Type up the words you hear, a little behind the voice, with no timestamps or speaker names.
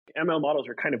ML models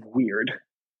are kind of weird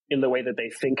in the way that they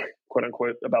think, quote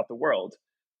unquote, about the world.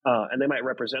 And they might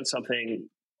represent something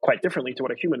quite differently to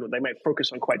what a human would. They might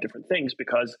focus on quite different things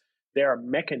because they are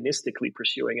mechanistically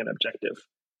pursuing an objective.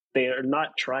 They are not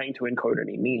trying to encode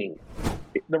any meaning.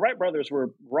 The Wright brothers were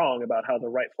wrong about how the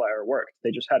Wright flyer worked.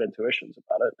 They just had intuitions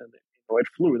about it, and it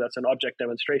flew. That's an object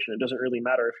demonstration. It doesn't really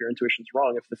matter if your intuition's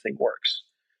wrong if the thing works.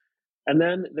 And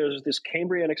then there's this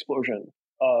Cambrian explosion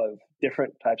of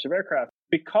different types of aircraft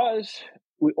because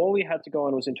all we had to go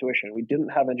on was intuition. We didn't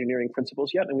have engineering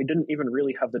principles yet, and we didn't even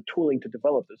really have the tooling to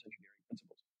develop those engineering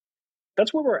principles.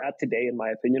 That's where we're at today, in my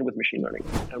opinion, with machine learning.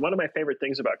 And one of my favorite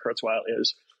things about Kurzweil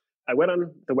is I went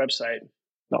on the website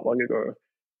not long ago,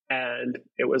 and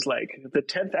it was like the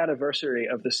 10th anniversary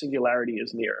of the singularity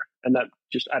is near. And that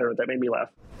just, I don't know, that made me laugh.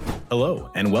 Hello,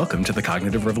 and welcome to The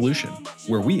Cognitive Revolution,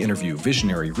 where we interview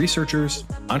visionary researchers,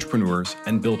 entrepreneurs,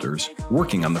 and builders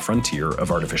working on the frontier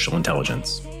of artificial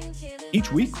intelligence.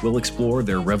 Each week, we'll explore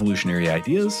their revolutionary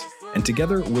ideas, and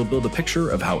together we'll build a picture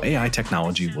of how AI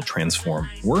technology will transform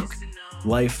work,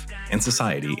 life, and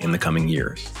society in the coming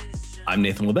years. I'm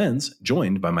Nathan Lebenz,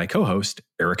 joined by my co-host,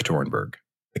 Eric Torenberg.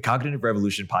 The Cognitive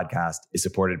Revolution podcast is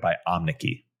supported by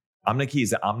Omniki. Omniki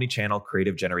is an omni-channel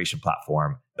creative generation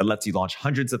platform that lets you launch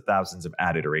hundreds of thousands of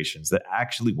ad iterations that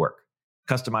actually work,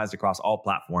 customized across all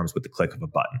platforms with the click of a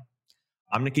button.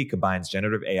 Omniki combines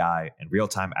generative AI and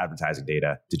real-time advertising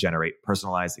data to generate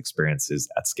personalized experiences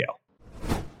at scale.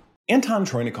 Anton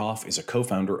Troynikov is a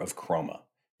co-founder of Chroma,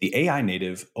 the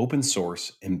AI-native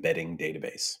open-source embedding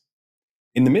database.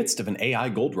 In the midst of an AI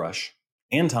gold rush,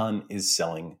 Anton is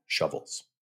selling shovels.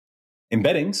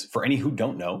 Embeddings, for any who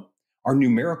don't know, are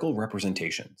numerical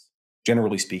representations,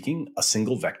 generally speaking, a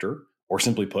single vector, or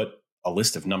simply put, a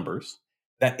list of numbers,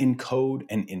 that encode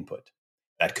an input.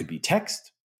 That could be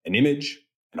text, an image,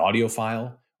 an audio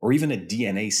file, or even a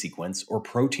DNA sequence or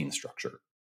protein structure,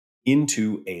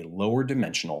 into a lower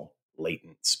dimensional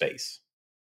latent space.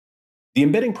 The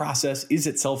embedding process is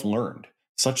itself learned,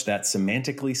 such that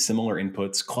semantically similar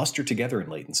inputs cluster together in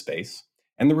latent space,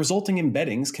 and the resulting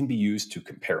embeddings can be used to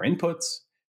compare inputs,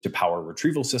 to power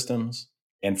retrieval systems,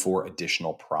 and for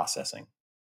additional processing.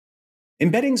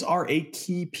 Embeddings are a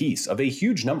key piece of a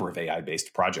huge number of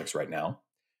AI-based projects right now.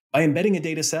 By embedding a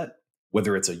data set,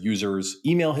 whether it's a user's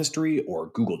email history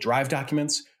or Google Drive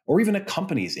documents, or even a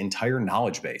company's entire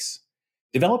knowledge base,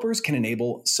 developers can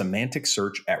enable semantic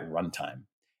search at runtime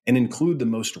and include the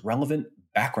most relevant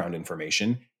background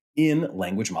information in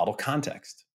language model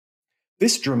context.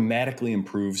 This dramatically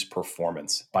improves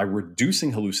performance by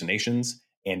reducing hallucinations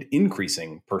and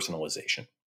increasing personalization.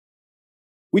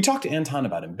 We talked to Anton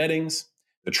about embeddings,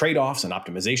 the trade-offs and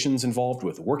optimizations involved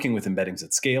with working with embeddings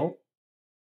at scale,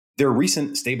 their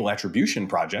recent stable attribution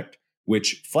project,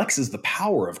 which flexes the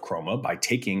power of Chroma by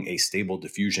taking a stable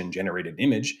diffusion-generated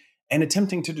image and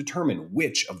attempting to determine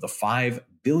which of the 5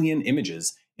 billion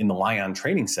images in the Lion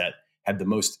training set had the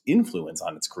most influence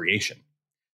on its creation,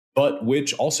 but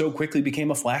which also quickly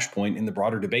became a flashpoint in the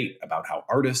broader debate about how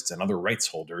artists and other rights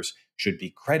holders should be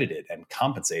credited and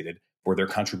compensated for their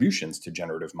contributions to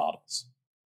generative models.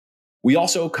 We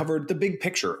also covered the big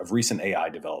picture of recent AI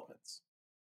developments.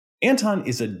 Anton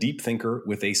is a deep thinker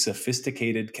with a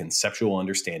sophisticated conceptual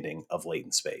understanding of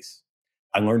latent space.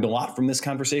 I learned a lot from this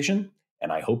conversation,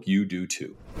 and I hope you do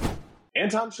too.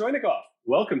 Anton Troynikov,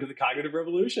 welcome to the Cognitive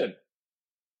Revolution.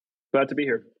 Glad to be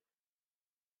here.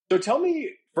 So tell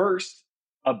me first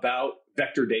about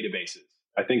vector databases.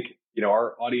 I think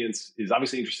our audience is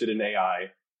obviously interested in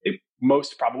AI. They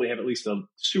most probably have at least a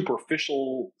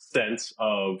superficial sense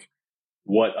of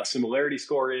what a similarity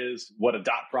score is, what a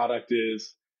dot product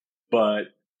is, but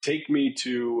take me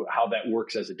to how that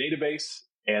works as a database,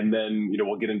 and then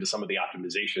we'll get into some of the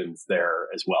optimizations there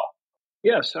as well.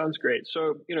 Yeah, sounds great.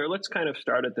 So let's kind of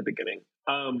start at the beginning.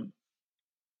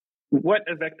 What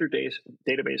a vector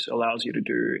database allows you to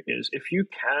do is if you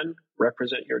can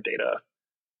represent your data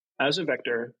as a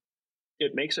vector,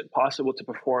 it makes it possible to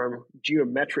perform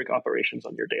geometric operations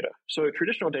on your data. So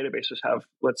traditional databases have,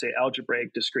 let's say,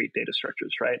 algebraic discrete data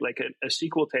structures, right? Like a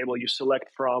SQL table, you select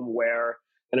from where,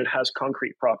 and it has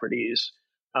concrete properties,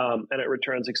 and it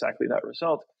returns exactly that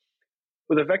result.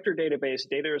 With a vector database,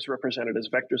 data is represented as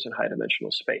vectors in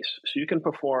high-dimensional space. So you can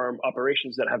perform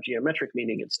operations that have geometric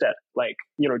meaning instead. Like,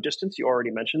 distance, you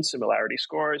already mentioned, similarity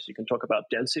scores. You can talk about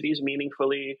densities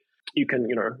meaningfully. You can,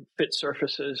 fit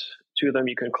surfaces to them.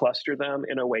 You can cluster them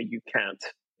in a way you can't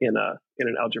in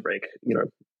an algebraic,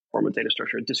 form of data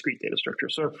structure, a discrete data structure.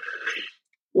 So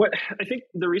what I think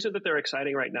the reason that they're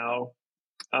exciting right now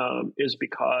is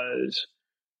because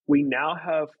we now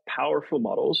have powerful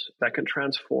models that can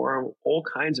transform all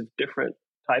kinds of different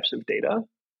types of data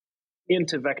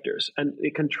into vectors, and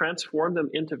it can transform them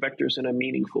into vectors in a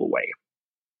meaningful way.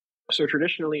 So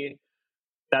traditionally,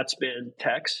 that's been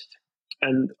text,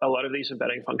 and a lot of these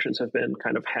embedding functions have been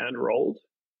kind of hand-rolled.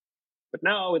 But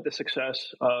now with the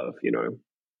success of,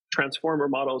 transformer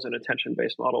models and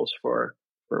attention-based models for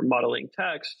modeling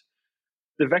text,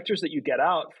 the vectors that you get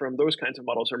out from those kinds of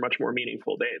models are much more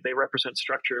meaningful. They represent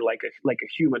structure like a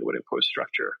human would impose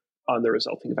structure on the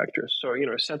resulting vectors. So,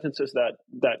 sentences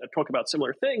that talk about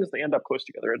similar things, they end up close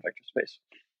together in vector space.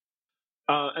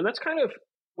 And that's kind of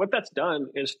what that's done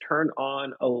is turn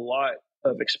on a lot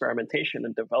of experimentation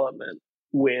and development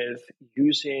with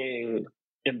using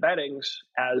embeddings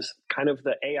as kind of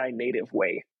the AI native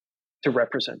way to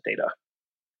represent data.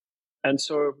 And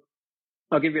so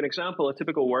I'll give you an example. A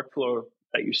typical workflow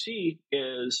that you see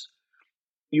is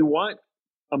you want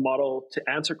a model to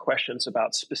answer questions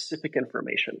about specific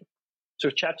information. So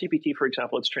ChatGPT, for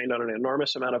example, it's trained on an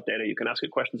enormous amount of data. You can ask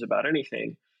it questions about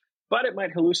anything, but it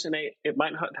might hallucinate. It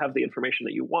might not have the information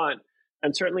that you want.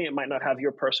 And certainly it might not have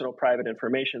your personal private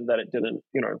information that it didn't,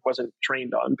 it wasn't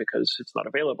trained on because it's not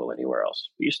available anywhere else.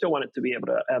 But you still want it to be able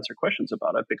to answer questions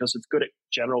about it because it's good at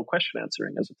general question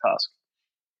answering as a task.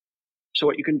 So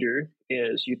what you can do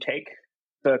is you take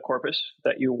the corpus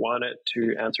that you want it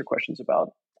to answer questions about,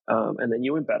 and then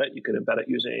you embed it. You can embed it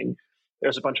using,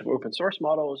 there's a bunch of open source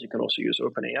models. You can also use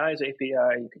OpenAI's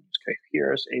API. You can use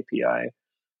Cohere's API,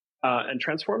 and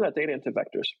transform that data into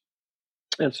vectors.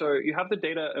 And so you have the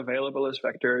data available as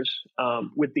vectors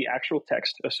with the actual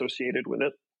text associated with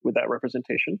it, with that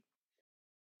representation.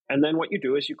 And then what you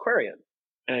do is you query it.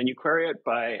 And you query it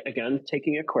by, again,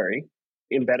 taking a query,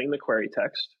 embedding the query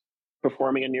text,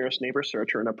 performing a nearest neighbor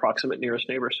search or an approximate nearest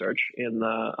neighbor search in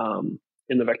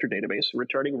the vector database,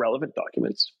 returning relevant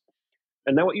documents.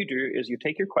 And then what you do is you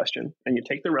take your question and you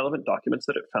take the relevant documents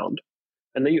that it found,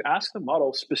 and then you ask the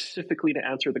model specifically to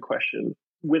answer the question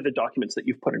with the documents that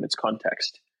you've put in its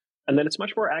context. And then it's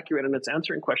much more accurate, and it's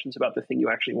answering questions about the thing you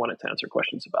actually wanted to answer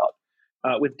questions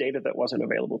about with data that wasn't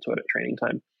available to it at training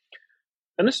time.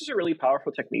 And this is a really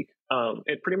powerful technique.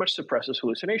 It pretty much suppresses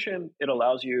hallucination. It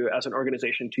allows you as an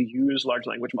organization to use large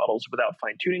language models without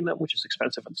fine-tuning them, which is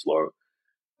expensive and slow.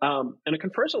 And it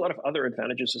confers a lot of other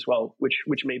advantages as well, which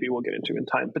maybe we'll get into in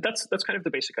time. But that's kind of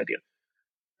the basic idea.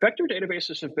 Vector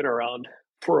databases have been around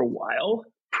for a while.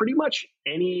 Pretty much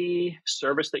any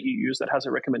service that you use that has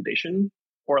a recommendation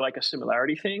or like a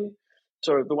similarity thing.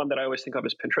 So the one that I always think of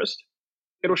is Pinterest.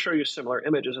 It'll show you similar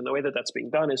images. And the way that that's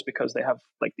being done is because they have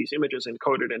like these images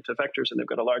encoded into vectors, and they've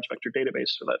got a large vector database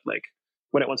so that like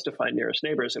when it wants to find nearest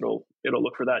neighbors, it'll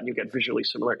look for that, and you get visually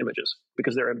similar images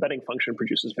because their embedding function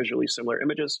produces visually similar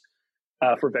images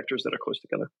for vectors that are close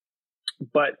together.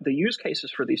 But the use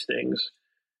cases for these things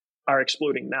are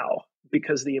exploding now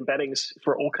because the embeddings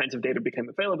for all kinds of data became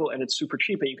available, and it's super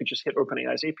cheap, and you can just hit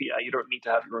OpenAI's API. You don't need to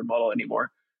have your own model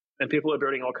anymore. And people are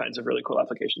building all kinds of really cool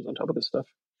applications on top of this stuff.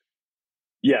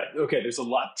 Yeah, okay, there's a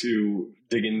lot to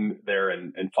dig in there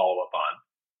and follow up on.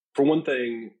 For one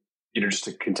thing, just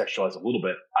to contextualize a little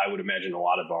bit, I would imagine a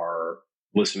lot of our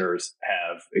listeners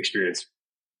have experienced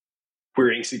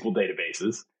querying SQL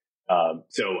databases.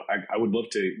 So I would love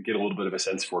to get a little bit of a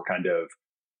sense for kind of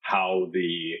how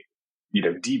the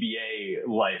DBA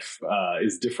life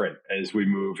is different as we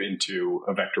move into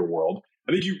a vector world.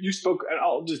 I think you spoke, and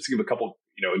I'll just give a couple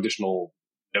additional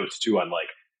notes too on like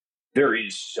there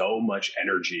is so much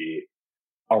energy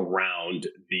around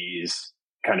these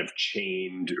kind of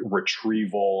chained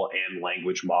retrieval and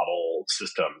language model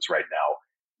systems right now.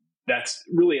 That's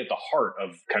really at the heart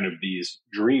of kind of these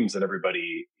dreams that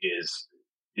everybody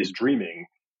is dreaming.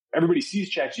 Everybody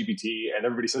sees ChatGPT and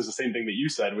everybody says the same thing that you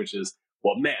said, which is,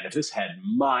 well, man, if this had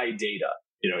my data,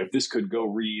 if this could go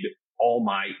read all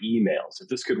my emails, if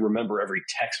this could remember every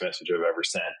text message I've ever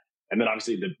sent. And then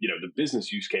obviously the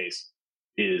business use case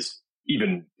is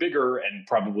even bigger and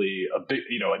probably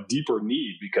a deeper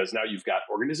need because now you've got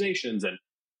organizations and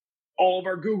all of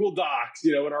our Google Docs,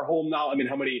 and our whole knowledge. I mean,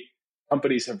 how many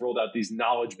companies have rolled out these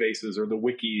knowledge bases or the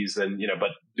wikis and,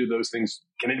 but do those things,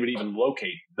 can anybody even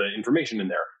locate the information in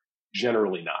there?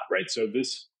 Generally not, right? So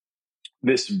this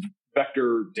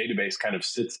vector database kind of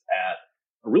sits at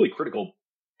a really critical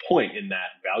point in that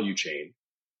value chain.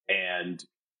 And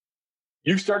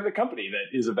you started a company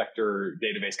that is a vector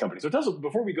database company. So tell us,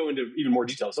 before we go into even more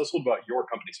details, tell us a little about your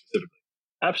company specifically.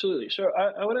 Absolutely. So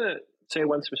I want to say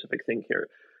one specific thing here.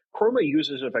 Chroma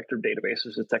uses a vector database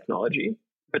as a technology,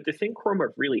 but the thing Chroma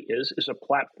really is a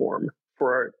platform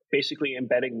for basically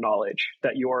embedding knowledge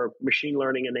that your machine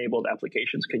learning enabled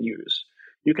applications can use.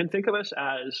 You can think of us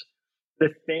as the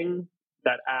thing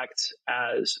that acts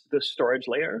as the storage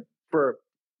layer for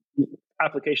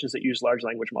applications that use large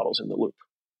language models in the loop.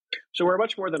 So we're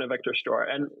much more than a vector store.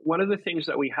 And one of the things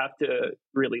that we had to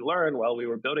really learn while we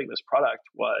were building this product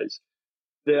was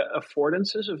the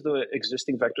affordances of the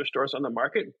existing vector stores on the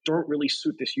market don't really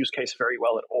suit this use case very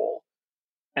well at all.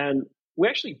 And we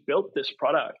actually built this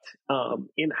product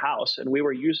in-house, and we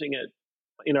were using it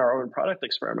in our own product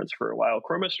experiments for a while.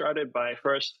 Chroma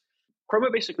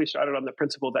basically started on the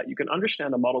principle that you can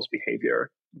understand a model's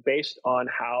behavior based on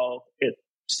how it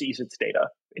sees its data,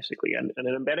 basically. And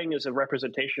an embedding is a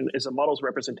model's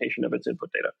representation of its input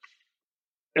data.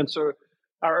 And so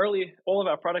all of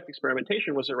our product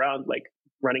experimentation was around like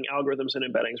running algorithms and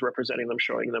embeddings, representing them,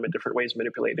 showing them in different ways,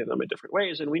 manipulating them in different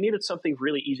ways. And we needed something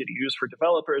really easy to use for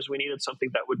developers. We needed something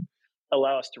that would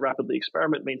allow us to rapidly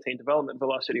experiment, maintain development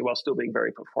velocity while still being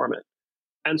very performant.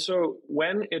 And so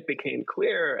when it became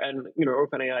clear, and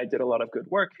OpenAI did a lot of good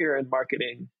work here in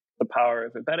marketing the power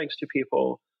of embeddings to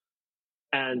people,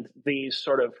 and these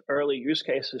sort of early use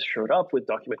cases showed up with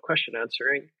document question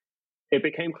answering, it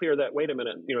became clear that, wait a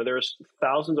minute, there's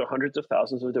thousands or hundreds of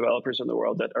thousands of developers in the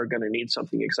world that are going to need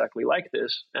something exactly like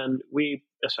this. And we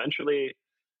essentially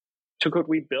took what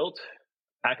we built,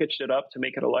 packaged it up to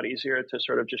make it a lot easier to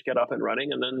sort of just get up and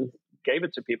running, and then gave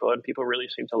it to people, and people really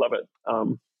seem to love it.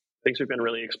 Things have been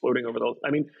really exploding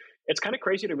it's kind of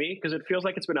crazy to me because it feels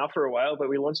like it's been out for a while, but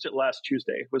we launched it last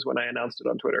Tuesday was when I announced it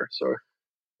on Twitter. So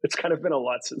it's kind of been a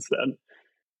lot since then.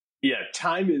 Yeah,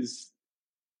 time is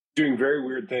doing very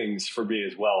weird things for me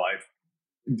as well.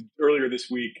 Earlier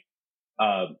this week,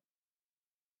 I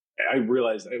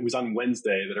realized it was on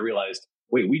Wednesday that I realized,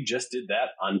 wait, we just did that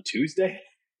on Tuesday?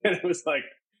 And it was like,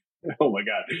 oh my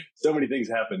God, so many things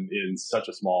happen in such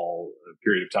a small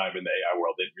period of time in the AI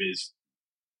world. It is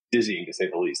dizzying, to say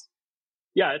the least.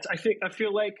 Yeah, I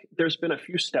feel like there's been a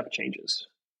few step changes,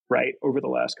 right, over the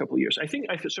last couple of years.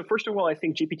 So first of all, I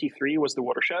think GPT-3 was the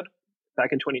watershed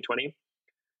back in 2020.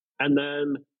 And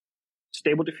then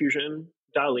Stable Diffusion,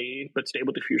 DALL-E, but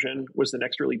Stable Diffusion was the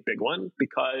next really big one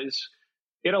because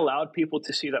it allowed people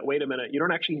to see that, wait a minute, you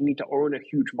don't actually need to own a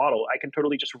huge model. I can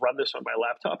totally just run this on my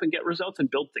laptop and get results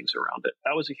and build things around it.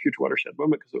 That was a huge watershed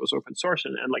moment because it was open source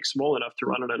and like small enough to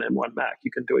run on an M1 Mac. You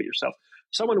can do it yourself.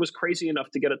 Someone was crazy enough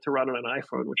to get it to run on an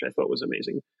iPhone, which I thought was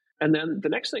amazing. And then the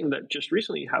next thing that just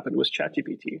recently happened was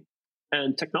ChatGPT.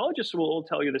 And technologists will all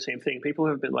tell you the same thing. People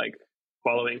have been like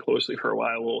following closely for a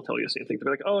while will tell you the same thing.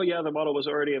 They're like, oh yeah, the model was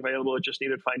already available. It just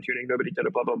needed fine tuning. Nobody did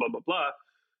it, blah, blah, blah, blah, blah.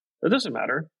 It doesn't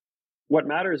matter. What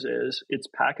matters is it's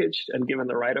packaged and given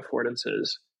the right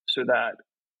affordances so that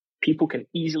people can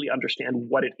easily understand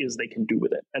what it is they can do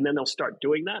with it. And then they'll start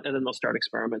doing that, and then they'll start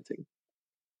experimenting.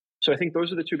 So I think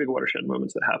those are the two big watershed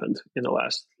moments that happened in the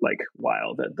last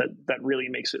while that really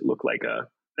makes it look like a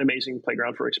amazing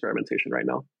playground for experimentation right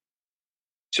now.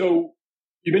 So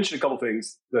you mentioned a couple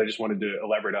things that I just wanted to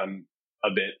elaborate on a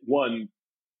bit. One,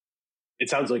 it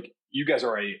sounds like you guys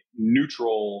are a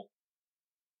neutral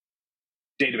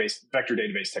vector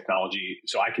database technology,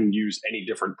 so I can use any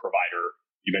different provider.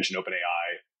 You mentioned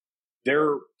OpenAI.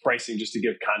 Their pricing, just to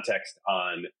give context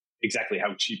on exactly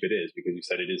how cheap it is, because you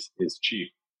said it is cheap.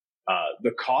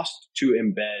 The cost to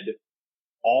embed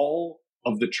all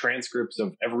of the transcripts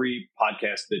of every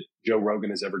podcast that Joe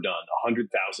Rogan has ever done,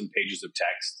 100,000 pages of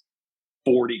text,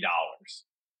 $40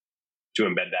 to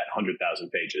embed that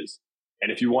 100,000 pages.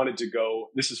 And if you wanted to go,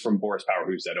 this is from Boris Power,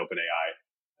 who's at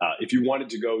OpenAI. If you wanted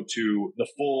to go to the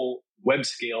full web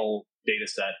scale data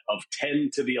set of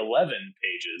 10 to the 11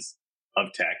 pages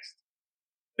of text,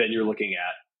 then you're looking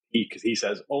at, he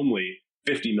says, only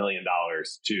 $50 million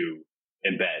to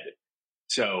embed.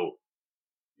 So,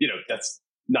 that's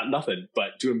not nothing,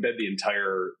 but to embed the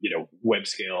entire, web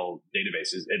scale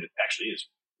databases, it actually is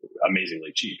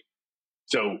amazingly cheap.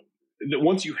 So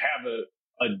once you have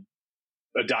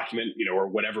a document, or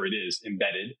whatever it is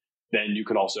embedded, then you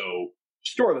can also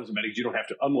store those embeddings. You don't have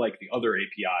to, unlike the other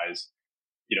APIs,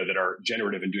 that are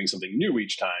generative and doing something new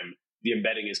each time. The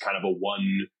embedding is kind of a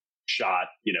one shot,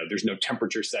 there's no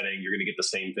temperature setting. You're going to get the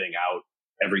same thing out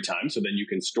every time. So then you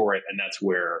can store it. And that's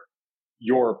where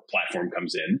your platform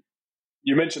comes in.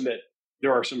 You mentioned that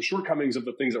there are some shortcomings of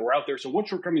the things that were out there. So what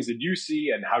shortcomings did you see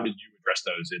and how did you address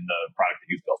those in the product that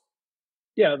you've built?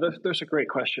 Yeah, those are great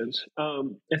questions.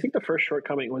 I think the first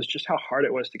shortcoming was just how hard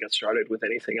it was to get started with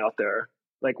anything out there.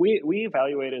 Like we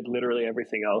evaluated literally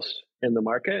everything else in the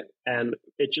market, and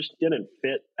it just didn't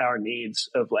fit our needs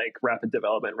of rapid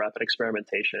development, rapid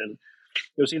experimentation.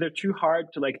 It was either too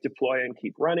hard to deploy and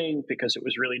keep running because it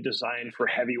was really designed for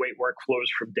heavyweight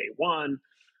workflows from day one,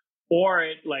 or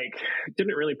it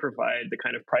didn't really provide the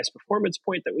kind of price performance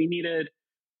point that we needed,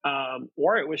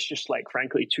 or it was just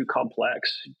frankly too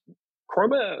complex.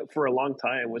 Chroma for a long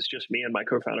time was just me and my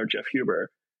co-founder, Jeff Huber.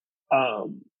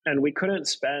 And we couldn't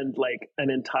spend like an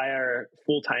entire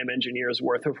full-time engineer's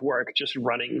worth of work just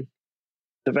running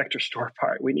the vector store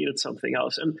part. We needed something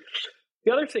else. And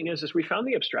the other thing is we found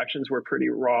the abstractions were pretty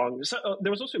wrong. So,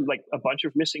 there was also like a bunch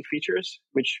of missing features,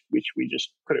 which we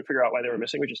just couldn't figure out why they were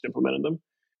missing. We just implemented them.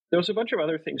 There was a bunch of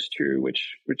other things too,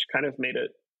 which kind of made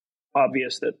it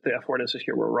obvious that the affordances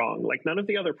here were wrong. Like none of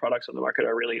the other products on the market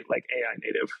are really like AI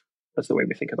native. That's the way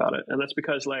we think about it. And that's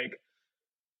because like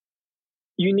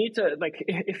you need to, like,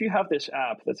 if you have this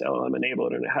app that's LLM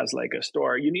enabled and it has like a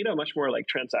store, you need a much more like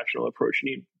transactional approach.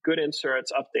 You need good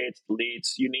inserts, updates,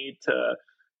 deletes. You need to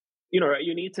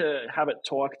have it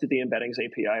talk to the embeddings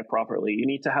API properly. You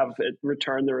need to have it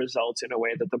return the results in a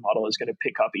way that the model is going to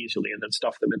pick up easily and then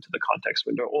stuff them into the context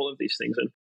window, all of these things.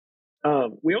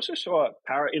 And we also saw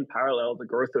in parallel the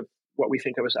growth of what we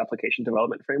think of as application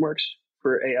development frameworks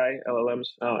for AI LLMs.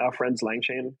 Our friends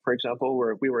Langchain, for example,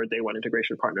 we were a day one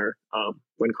integration partner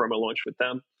when Chroma launched with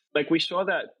them. Like we saw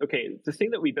that, okay, the thing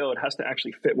that we build has to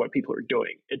actually fit what people are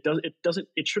doing.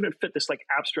 It shouldn't fit this like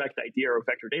abstract idea of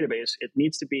vector database. It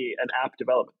needs to be an app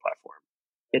development platform.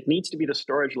 It needs to be the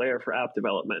storage layer for app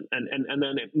development. And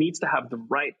then it needs to have the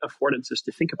right affordances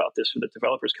to think about this so that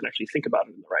developers can actually think about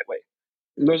it in the right way.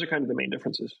 And those are kind of the main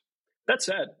differences. That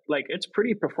said, like it's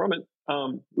pretty performant.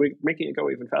 We're making it go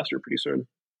even faster pretty soon.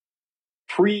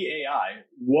 Pre-AI,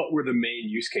 what were the main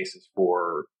use cases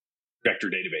for vector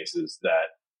databases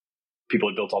that people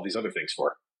had built all these other things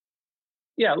for?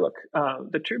 Yeah, look,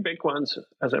 the two big ones,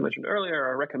 as I mentioned earlier,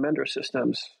 are recommender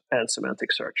systems and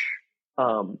semantic search.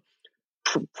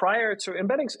 Prior to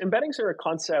embeddings are a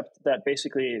concept that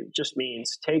basically just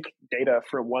means take data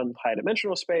from one high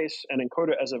dimensional space and encode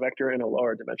it as a vector in a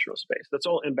lower dimensional space. That's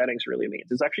all embeddings really means.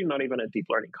 It's actually not even a deep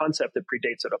learning concept that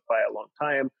predates it by a long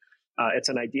time. It's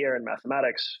an idea in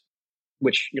mathematics,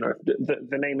 which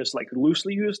the name is like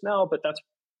loosely used now, but that's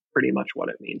pretty much what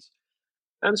it means.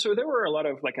 And so there were a lot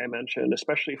of, like I mentioned,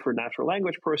 especially for natural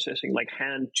language processing, like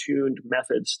hand-tuned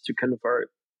methods to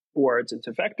convert words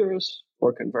into vectors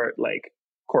or convert like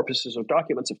corpuses of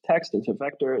documents of text into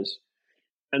vectors.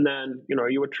 And then,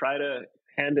 you would try to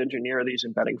hand engineer these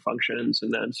embedding functions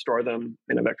and then store them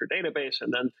in a vector database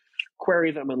and then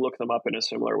query them and look them up in a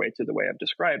similar way to the way I've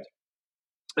described.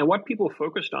 And what people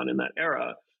focused on in that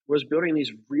era was building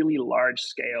these really large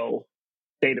scale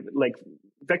data, like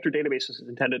vector databases is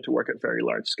intended to work at very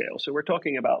large scale. So we're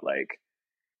talking about like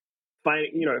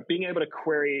being able to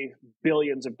query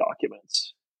billions of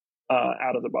documents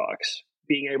out of the box,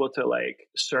 being able to like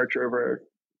search over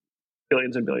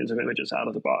billions and billions of images out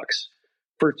of the box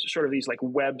for sort of these like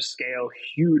web scale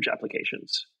huge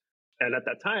applications. And at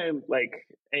that time, like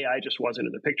AI just wasn't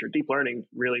in the picture. Deep learning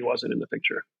really wasn't in the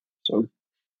picture. So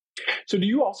do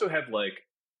you also have like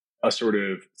a sort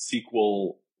of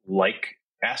SQL-like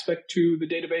aspect to the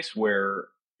database where,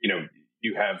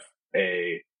 you have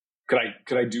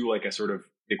could I do like a sort of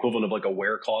equivalent of like a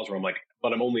where clause where I'm like,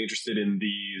 but I'm only interested in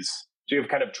these. So you have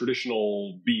kind of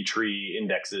traditional B tree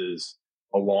indexes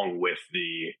along with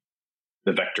the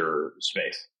vector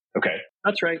space. Okay.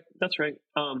 That's right.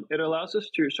 It allows us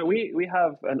to, so we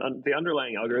have the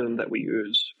underlying algorithm that we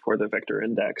use for the vector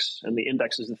index, and the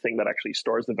index is the thing that actually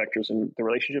stores the vectors and the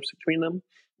relationships between them.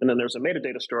 And then there's a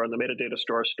metadata store, and the metadata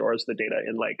store stores the data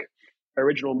in like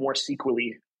original, more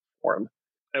SQL-y form.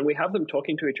 And we have them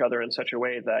talking to each other in such a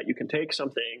way that you can take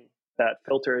something that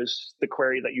filters the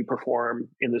query that you perform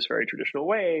in this very traditional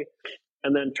way,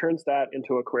 and then turns that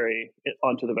into a query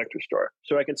onto the vector store.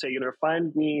 So I can say,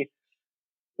 find me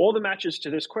all the matches to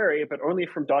this query, but only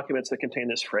from documents that contain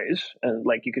this phrase. And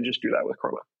like, you can just do that with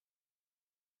Chroma.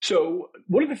 So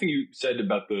one of the things you said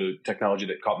about the technology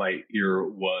that caught my ear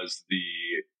was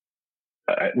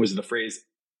the phrase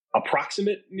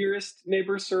approximate nearest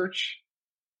neighbor search.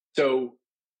 So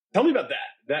tell me about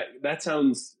that. That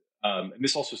sounds, and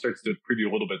this also starts to preview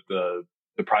a little bit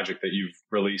the project that you've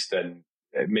released and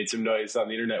made some noise on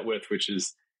the internet with, which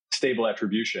is stable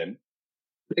attribution.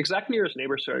 Exact nearest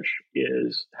neighbor search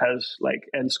has like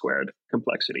n squared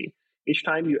complexity. Each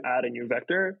time you add a new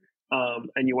vector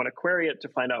and you want to query it to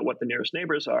find out what the nearest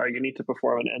neighbors are, you need to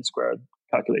perform an n squared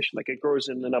calculation. Like it grows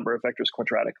in the number of vectors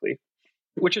quadratically,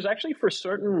 which is actually for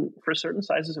certain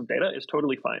sizes of data is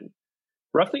totally fine.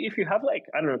 Roughly, if you have like,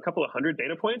 I don't know, a couple of hundred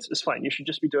data points, it's fine. You should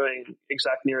just be doing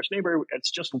exact nearest neighbor.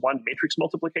 It's just one matrix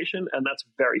multiplication, and that's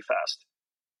very fast.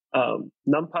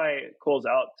 NumPy calls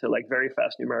out to like very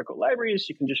fast numerical libraries.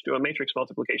 You can just do a matrix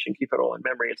multiplication, keep it all in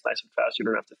memory. It's nice and fast. You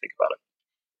don't have to think about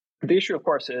it. The issue, of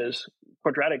course, is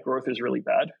quadratic growth is really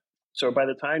bad. So by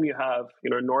the time you have,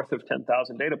 north of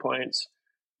 10,000 data points,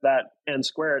 that n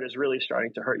squared is really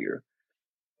starting to hurt you.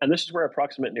 And this is where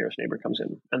approximate nearest neighbor comes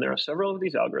in. And there are several of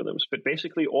these algorithms, but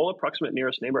basically all approximate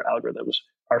nearest neighbor algorithms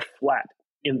are flat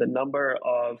in the number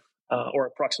of, or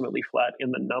approximately flat in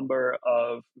the number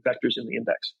of vectors in the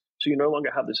index. So you no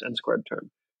longer have this n squared term.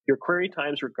 Your query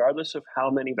times, regardless of how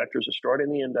many vectors are stored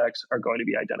in the index, are going to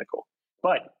be identical.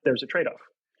 But there's a trade-off.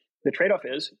 The trade-off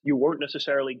is you won't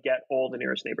necessarily get all the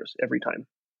nearest neighbors every time.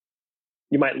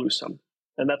 You might lose some.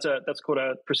 And that's called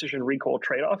a precision recall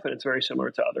trade-off, and it's very similar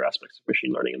to other aspects of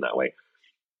machine learning in that way.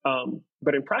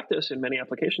 But in practice, in many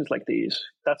applications like these,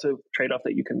 that's a trade-off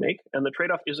that you can make, and the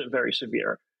trade-off isn't very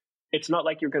severe. It's not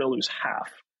like you're going to lose half.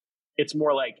 It's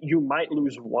more like you might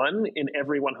lose one in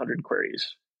every 100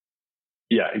 queries.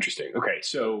 Yeah, interesting. Okay,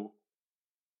 so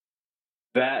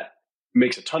that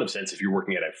makes a ton of sense if you're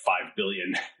working at a 5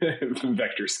 billion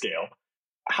vector scale.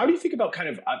 How do you think about kind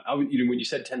of, when you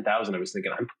said 10,000, I was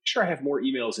thinking, I'm pretty sure I have more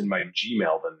emails in my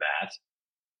Gmail than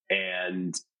that.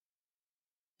 And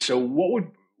so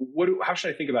how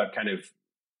should I think about kind of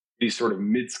these sort of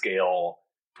mid-scale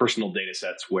personal data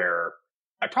sets where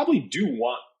I probably do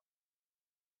want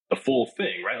the full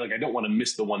thing, right? Like I don't want to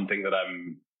miss the one thing that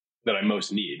I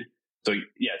most need. So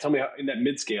yeah, tell me how, in that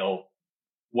mid-scale,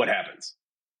 what happens?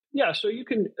 Yeah, so you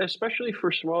can, especially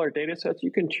for smaller data sets,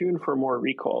 you can tune for more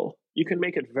recall. You can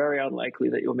make it very unlikely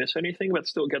that you'll miss anything, but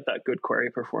still get that good query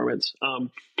performance.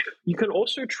 You can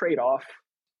also trade off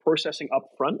processing up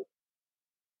front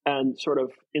and sort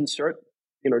of insert,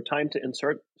 time to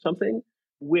insert something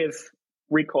with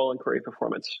recall and query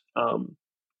performance,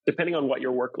 depending on what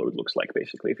your workload looks like,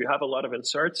 basically. If you have a lot of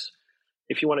inserts,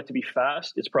 if you want it to be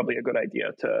fast, it's probably a good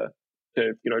idea to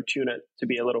tune it to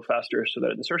be a little faster so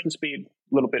that insertion speed,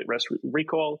 a little bit less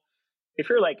recall. If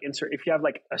you're if you have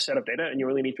like a set of data and you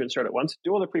really need to insert it once,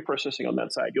 do all the pre-processing on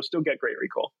that side. You'll still get great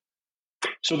recall.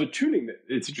 So the tuning,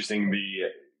 it's interesting.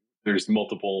 There's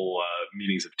multiple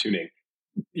meanings of tuning.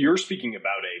 You're speaking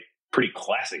about a pretty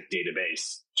classic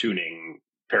database tuning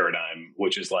paradigm,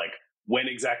 which is like, when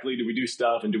exactly do we do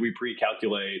stuff and do we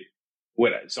pre-calculate?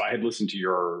 So I had listened to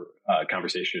your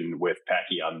conversation with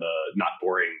Packy on the Not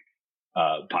Boring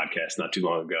podcast not too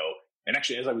long ago. And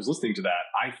actually, as I was listening to that,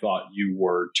 I thought you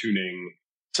were tuning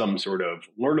some sort of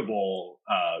learnable,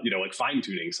 like fine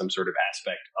tuning some sort of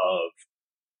aspect of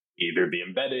either the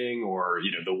embedding or,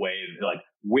 the way, like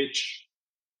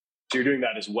so you're doing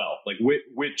that as well. Like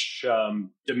which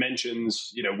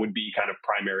dimensions, would be kind of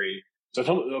primary. So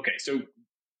tell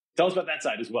us about that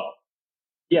side as well.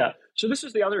 Yeah. So this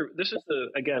is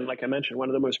again, like I mentioned, one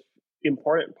of the most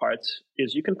important parts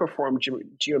is you can perform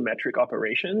geometric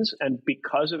operations. And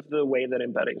because of the way that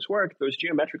embeddings work, those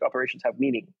geometric operations have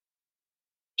meaning.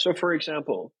 So for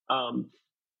example,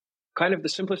 kind of the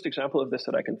simplest example of this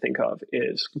that I can think of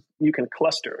is you can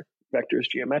cluster vectors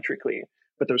geometrically,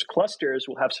 but those clusters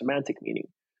will have semantic meaning.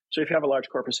 So if you have a large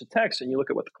corpus of text and you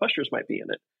look at what the clusters might be in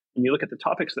it, and you look at the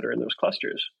topics that are in those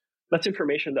clusters, that's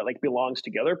information that like belongs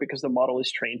together because the model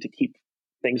is trained to keep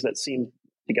things that seem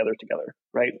together,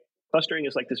 right? Clustering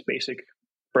is like this basic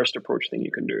first approach thing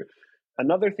you can do.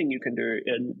 Another thing you can do,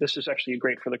 and this is actually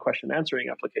great for the question answering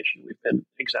application, we've been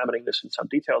examining this in some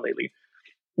detail lately,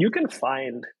 you can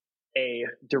find a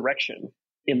direction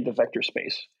in the vector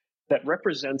space that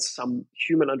represents some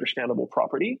human understandable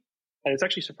property. And it's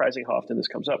actually surprising how often this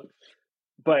comes up.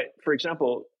 But for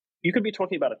example, you could be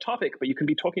talking about a topic, but you can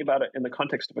be talking about it in the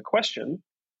context of a question,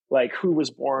 like who was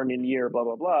born in year, blah,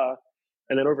 blah, blah.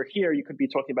 And then over here, you could be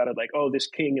talking about it like, oh, this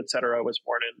king, etc., was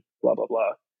born in blah, blah,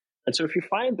 blah. And so if you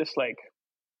find this like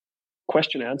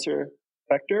question answer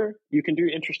vector, you can do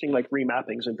interesting like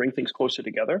remappings and bring things closer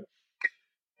together.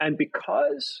 And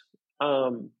because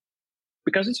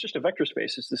it's just a vector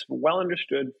space, it's this well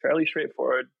understood, fairly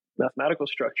straightforward mathematical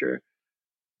structure.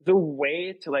 The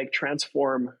way to like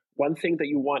transform one thing that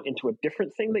you want into a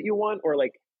different thing that you want, or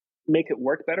like make it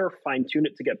work better, fine tune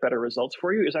it to get better results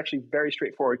for you, is actually very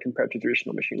straightforward compared to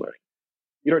traditional machine learning.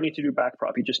 You don't need to do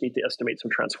backprop. You just need to estimate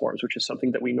some transforms, which is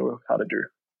something that we know how to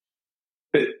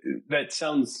do. That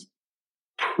sounds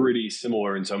pretty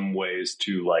similar in some ways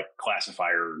to like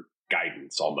classifier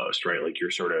guidance almost, right? Like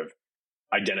you're sort of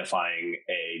identifying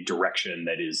a direction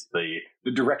that is the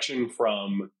direction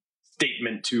from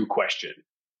statement to question,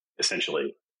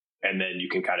 essentially. And then you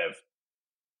can kind of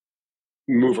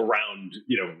move around,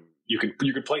 you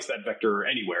could place that vector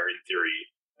anywhere in theory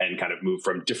and kind of move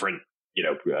from different,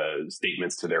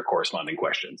 statements to their corresponding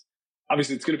questions.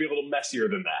 Obviously, it's going to be a little messier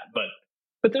than that,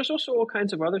 but there's also all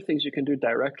kinds of other things you can do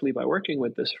directly by working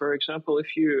with this. For example,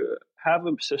 if you have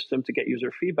a system to get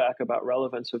user feedback about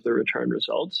relevance of the return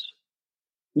results,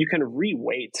 you can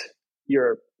reweight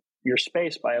your your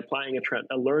space by applying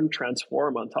a learn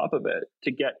transform on top of it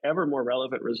to get ever more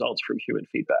relevant results from human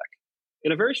feedback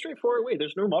in a very straightforward way.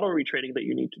 There's no model retraining that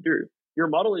you need to do. Your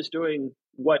model is doing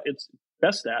what it's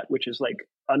best at, which is like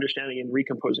understanding and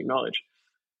recomposing knowledge.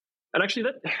 And actually,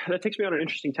 that takes me on an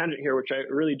interesting tangent here, which I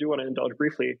really do want to indulge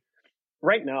briefly.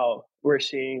 Right now, we're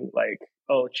seeing like,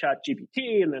 Chat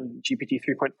GPT and then GPT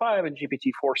 3.5 and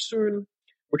GPT 4 soon,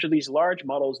 which are these large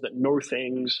models that know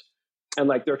things. And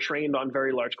like they're trained on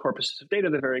very large corpuses of data.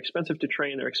 They're very expensive to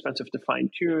train. They're expensive to fine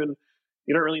tune.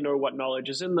 You don't really know what knowledge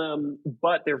is in them,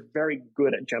 but they're very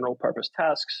good at general purpose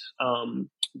tasks.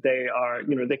 They are,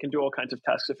 they can do all kinds of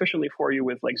tasks efficiently for you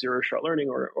with like zero shot learning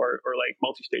or like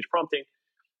multi-stage prompting.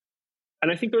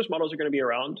 And I think those models are going to be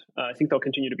around. I think they'll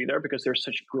continue to be there because they're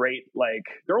such great,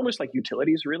 they're almost like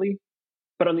utilities, really.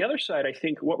 But on the other side, I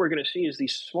think what we're going to see is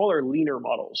these smaller, leaner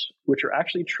models, which are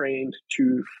actually trained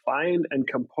to find and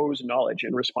compose knowledge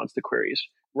in response to queries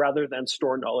rather than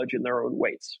store knowledge in their own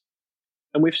weights.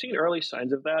 And we've seen early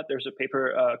signs of that. There's a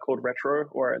paper called Retro,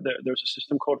 or there's a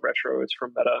system called Retro. It's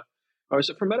from Meta. Or is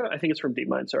it from Meta? I think it's from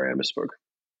DeepMind. Sorry, I misspoke.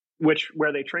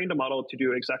 Where they trained a model to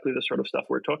do exactly the sort of stuff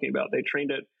we're talking about. They trained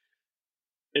it,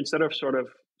 instead of sort of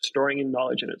storing in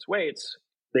knowledge in its weights,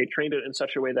 they trained it in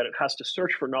such a way that it has to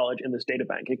search for knowledge in this data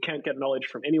bank. It can't get knowledge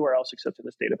from anywhere else except in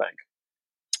this data bank.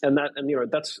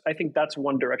 I think that's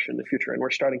one direction in the future. And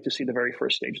we're starting to see the very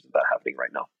first stages of that happening right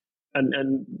now.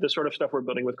 And the sort of stuff we're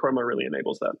building with Chroma really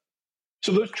enables that.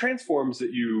 So those transforms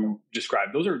that you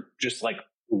described, those are just like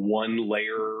one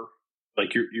layer,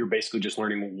 like you're basically just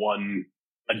learning one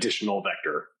additional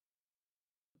vector.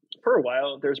 For a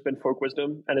while, there's been folk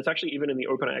wisdom, and it's actually even in the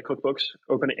OpenAI cookbooks.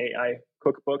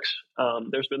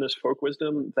 There's been this folk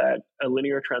wisdom that a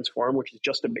linear transform, which is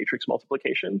just a matrix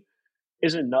multiplication,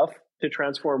 is enough to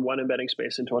transform one embedding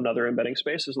space into another embedding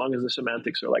space as long as the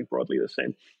semantics are like broadly the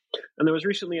same. And there was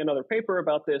recently another paper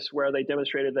about this where they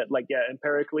demonstrated that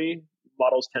empirically,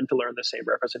 models tend to learn the same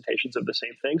representations of the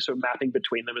same thing. So mapping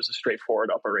between them is a straightforward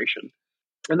operation.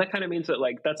 And that kind of means that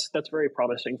that's very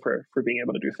promising for being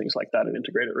able to do things like that and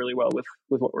integrate it really well with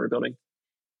what we're building.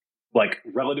 Like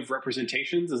relative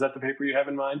representations, is that the paper you have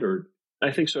in mind? Or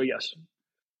I think so, yes.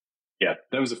 Yeah,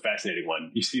 that was a fascinating one.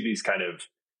 You see these kind of,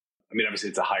 obviously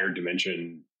it's a higher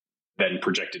dimension than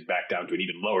projected back down to an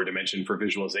even lower dimension for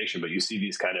visualization, but you see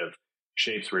these kind of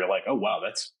shapes where you're like, oh wow,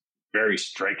 that's very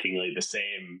strikingly the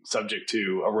same subject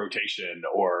to a rotation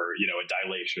or, a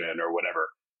dilation or whatever.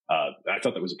 I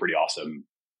thought that was a pretty awesome,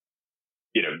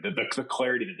 the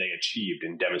clarity that they achieved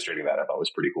in demonstrating that I thought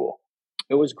was pretty cool.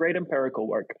 It was great empirical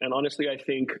work. And honestly, I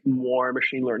think more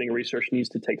machine learning research needs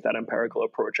to take that empirical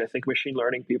approach. I think machine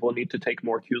learning people need to take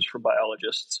more cues from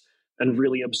biologists and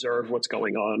really observe what's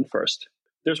going on first.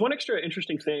 There's one extra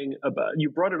interesting thing about, you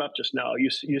brought it up just now.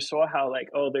 You saw how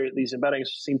these embeddings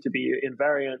seem to be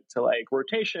invariant to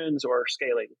rotations or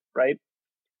scaling, right?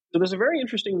 So there's a very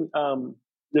interesting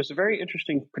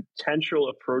potential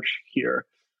approach here,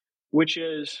 which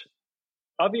is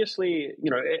obviously,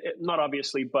 not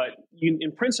obviously, but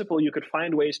in principle, you could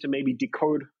find ways to maybe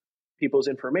decode people's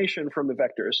information from the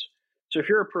vectors. So if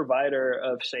you're a provider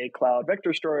of, say, cloud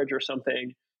vector storage or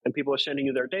something, and people are sending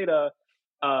you their data,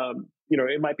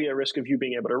 it might be a risk of you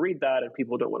being able to read that, and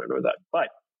people don't want to know that. But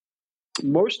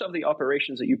most of the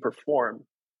operations that you perform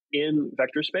in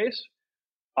vector space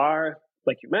are,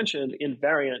 like you mentioned,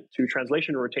 invariant to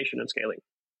translation, rotation, and scaling.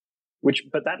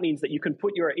 But that means that you can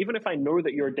put even if I know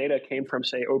that your data came from,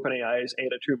 say, OpenAI's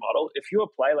Ada 2 model, if you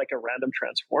apply a random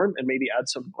transform and maybe add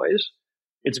some noise,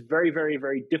 it's very, very,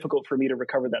 very difficult for me to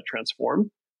recover that transform,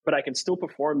 but I can still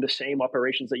perform the same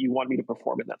operations that you want me to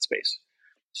perform in that space.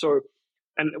 So,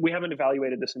 and we haven't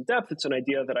evaluated this in depth. It's an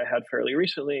idea that I had fairly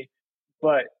recently,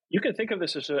 but you can think of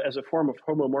this as a form of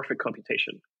homomorphic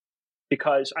computation,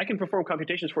 because I can perform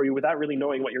computations for you without really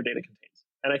knowing what your data contains.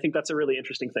 And I think that's a really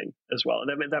interesting thing as well.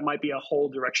 And that might be a whole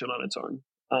direction on its own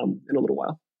in a little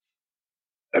while.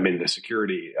 The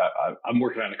security, I'm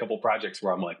working on a couple projects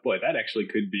where I'm like, boy, that actually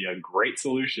could be a great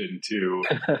solution to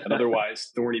an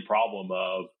otherwise thorny problem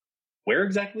of where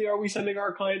exactly are we sending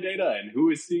our client data and who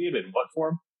is seeing it in what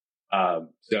form?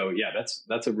 So yeah,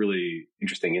 that's a really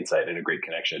interesting insight and a great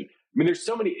connection. There's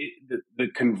so many, the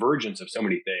convergence of so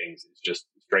many things is just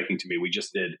striking to me. We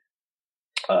just did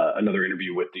another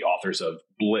interview with the authors of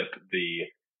Blip,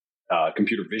 the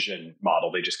computer vision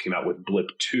model. They just came out with Blip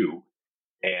 2,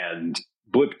 and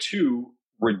Blip 2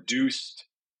 reduced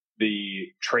the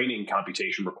training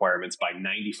computation requirements by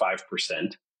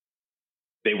 95%.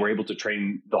 They were able to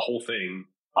train the whole thing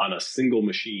on a single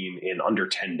machine in under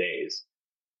 10 days.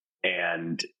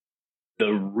 And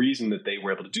the reason that they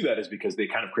were able to do that is because they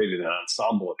kind of created an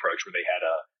ensemble approach where they had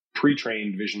a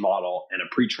pre-trained vision model and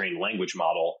a pre-trained language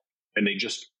model, and they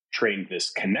just trained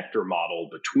this connector model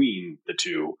between the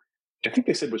two, which I think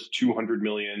they said was 200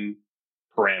 million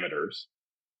parameters.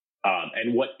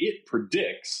 And what it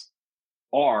predicts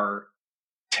are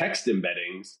text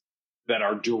embeddings that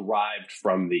are derived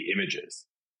from the images.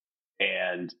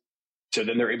 And so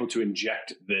then they're able to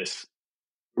inject this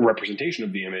representation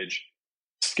of the image,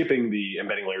 skipping the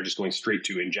embedding layer, just going straight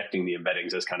to injecting the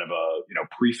embeddings as kind of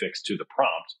a prefix to the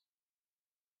prompt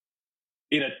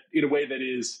in a way that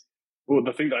is, well,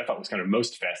 the thing that I thought was kind of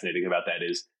most fascinating about that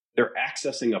is they're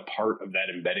accessing a part of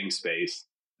that embedding space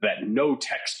that no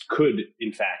text could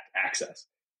in fact access.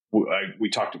 We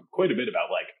talked quite a bit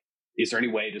about, like, is there any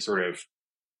way to sort of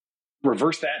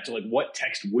reverse that to, like, what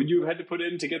text would you have had to put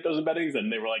in to get those embeddings?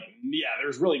 And they were like, yeah,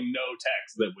 there's really no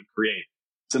text that would create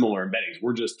similar embeddings.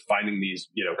 We're just finding these,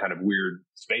 kind of weird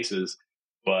spaces,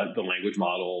 but the language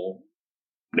model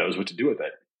knows what to do with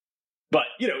it. But,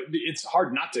 it's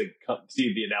hard not to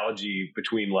see the analogy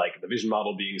between, like, the vision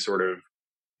model being sort of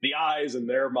the eyes and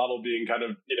their model being kind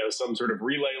of, some sort of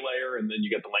relay layer. And then you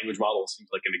get the language model, seems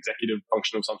like an executive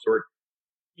function of some sort.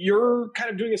 You're kind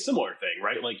of doing a similar thing,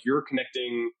 right? Like, you're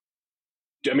connecting.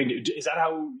 I mean, is that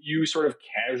how you sort of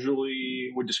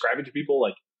casually would describe it to people?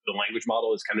 Like, the language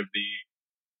model is kind of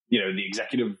the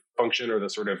executive function or the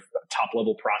sort of top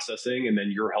level processing, and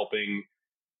then you're helping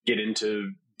get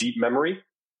into deep memory?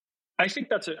 I think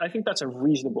that's a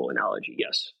reasonable analogy.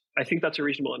 Yes, I think that's a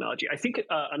reasonable analogy. I think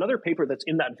another paper that's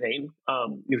in that vein,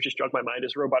 you've just jogged my mind,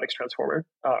 is Robotics Transformer,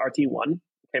 RT1,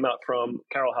 came out from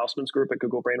Carol Hausman's group at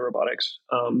Google Brain Robotics.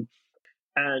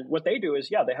 And what they do is,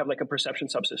 they have like a perception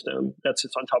subsystem that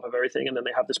sits on top of everything. And then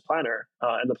they have this planner,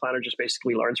 and the planner just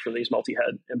basically learns from these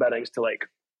multi-head embeddings to, like,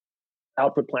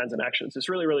 output plans and actions. It's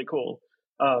really, really cool.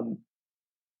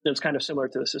 It's kind of similar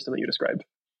to the system that you described.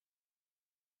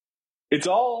 It's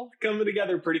all coming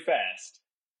together pretty fast.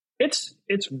 It's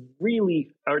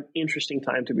really an interesting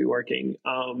time to be working.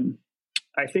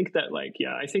 I think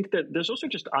that there's also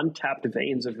just untapped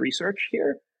veins of research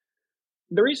here.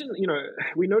 The reason,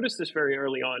 we noticed this very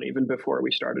early on, even before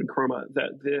we started Chroma,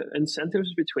 that the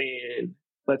incentives between,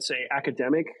 let's say,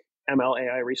 academic ML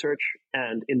AI research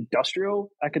and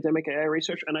industrial academic AI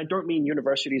research, and I don't mean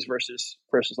universities versus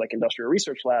like industrial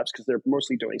research labs, because they're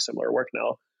mostly doing similar work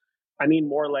now. I mean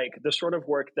more like the sort of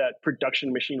work that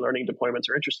production machine learning deployments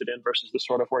are interested in versus the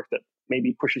sort of work that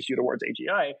maybe pushes you towards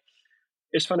AGI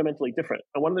is fundamentally different.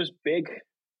 And one of those big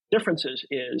differences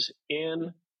is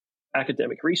in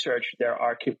academic research, there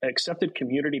are accepted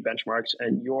community benchmarks,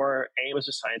 and your aim as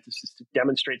a scientist is to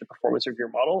demonstrate the performance of your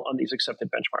model on these accepted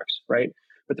benchmarks, right?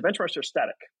 But the benchmarks are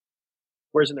static.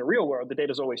 Whereas in the real world, the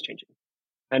data is always changing.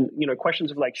 And,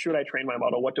 questions of like, should I train my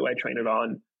model? What do I train it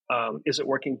on? Is it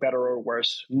working better or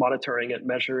worse? Monitoring it,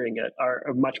 measuring it are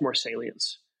of much more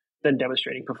salience than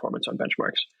demonstrating performance on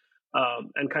benchmarks.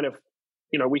 And kind of,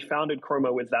 we founded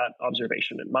Chroma with that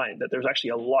observation in mind, that there's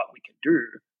actually a lot we can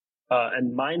do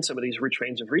and mine some of these rich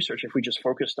veins of research if we just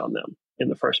focused on them in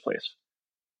the first place.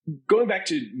 Going back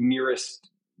to nearest,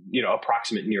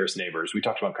 approximate nearest neighbors, we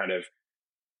talked about kind of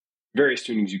various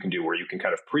tunings you can do where you can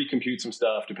kind of pre-compute some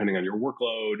stuff depending on your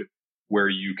workload, where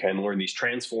you can learn these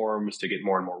transforms to get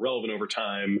more and more relevant over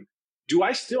time. Do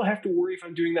I still have to worry if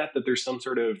I'm doing that there's some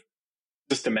sort of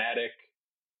systematic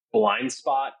blind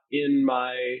spot in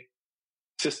my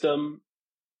system?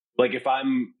 Like if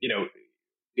I'm,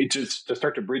 it's just to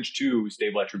start to bridge to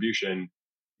stable attribution,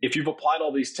 if you've applied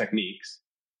all these techniques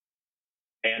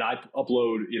and I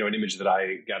upload, an image that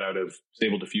I got out of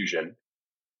Stable Diffusion,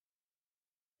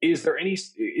 is there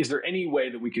any way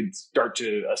that we could start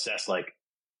to assess like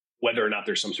whether or not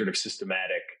there's some sort of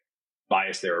systematic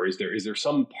bias there, or is there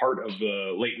some part of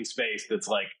the latent space that's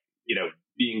like,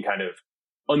 being kind of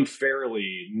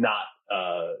unfairly not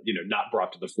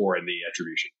brought to the fore in the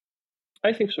attribution?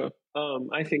 I think so.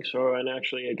 And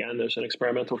actually, again, there's an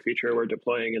experimental feature we're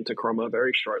deploying into Chroma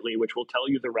very shortly, which will tell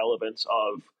you the relevance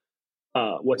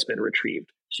of what's been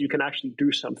retrieved. So you can actually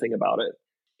do something about it.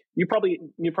 You probably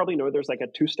know there's like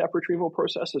a two-step retrieval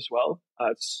process as well.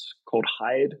 It's called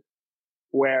hide,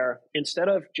 where instead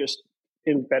of just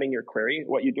embedding your query,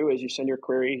 what you do is you send your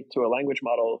query to a language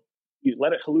model, you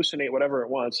let it hallucinate whatever it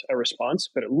wants, a response,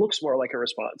 but it looks more like a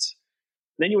response.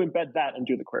 Then you embed that and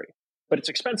do the query. But it's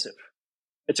expensive.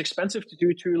 It's expensive to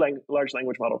do two large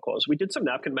language model calls. We did some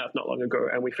napkin math not long ago,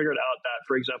 and we figured out that,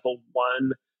 for example,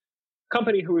 one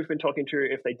company who we've been talking to,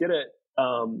 if they did it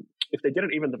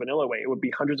even the vanilla way, it would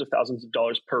be hundreds of thousands of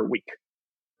dollars per week,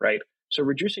 right? So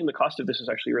reducing the cost of this is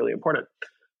actually really important.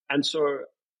 And so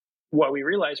what we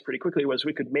realized pretty quickly was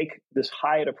we could make this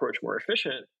hide approach more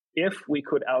efficient if we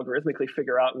could algorithmically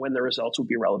figure out when the results would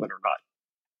be relevant or not.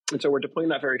 And so we're deploying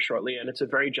that very shortly. And it's a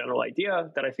very general idea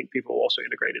that I think people will also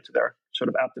integrate into their sort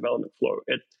of app development flow.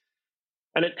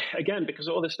 Again, because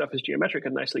all this stuff is geometric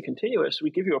and nicely continuous, we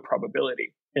give you a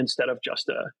probability instead of just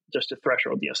a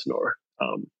threshold yes or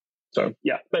no. So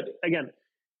yeah, but again,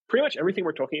 pretty much everything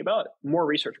we're talking about, more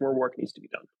research, more work needs to be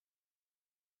done.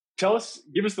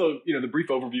 Give us the brief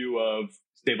overview of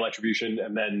stable attribution,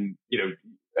 and then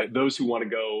those who want to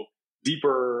go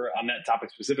deeper on that topic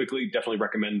specifically, definitely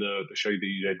recommend the show that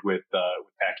you did with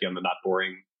Packy on the Not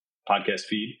Boring podcast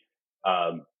feed.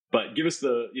 But give us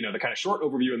the kind of short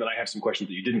overview, and then I have some questions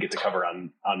that you didn't get to cover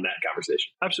on that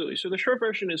conversation. Absolutely. So the short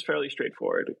version is fairly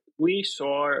straightforward. We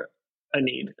saw a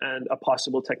need and a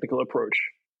possible technical approach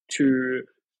to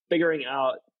figuring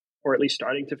out, or at least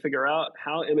starting to figure out,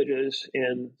 how images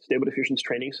in Stable Diffusion's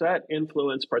training set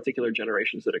influence particular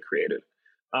generations that are created.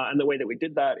 And the way that we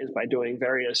did that is by doing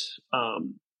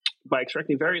by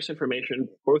extracting various information,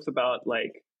 both about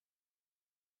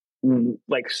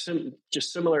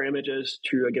just similar images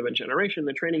to a given generation,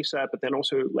 the training set, but then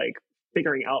also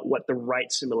figuring out what the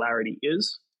right similarity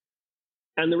is.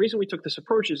 And the reason we took this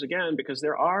approach is, again, because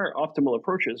there are optimal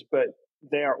approaches, but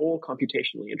they are all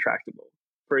computationally intractable.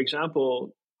 For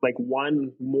example,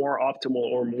 one more optimal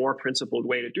or more principled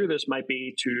way to do this might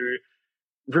be to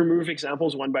remove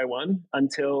examples one by one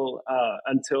until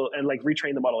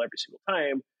retrain the model every single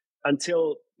time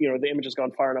until the image has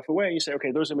gone far enough away. You say,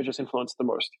 okay, those images influence the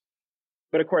most.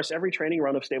 But of course, every training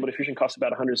run of Stable Diffusion costs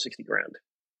about $160,000.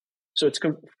 So it's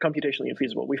computationally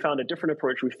infeasible. We found a different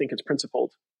approach. We think it's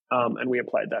principled, and we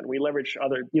applied that. And we leveraged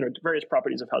other, various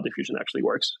properties of how diffusion actually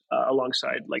works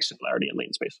alongside similarity and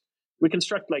latent space. We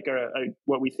construct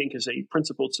what we think is a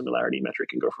principled similarity metric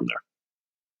and go from there.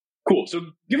 Cool. So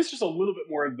give us just a little bit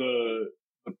more of the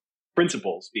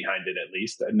principles behind it, at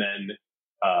least, and then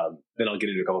I'll get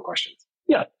into a couple of questions.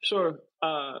 Yeah. So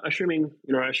assuming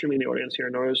the audience here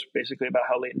knows basically about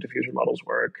how latent diffusion models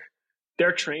work,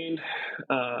 they're trained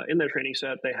in their training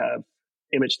set. They have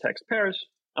image text pairs,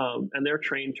 and they're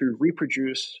trained to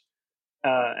reproduce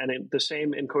the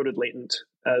same encoded latent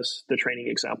as the training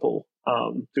example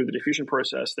through the diffusion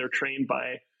process. They're trained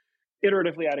by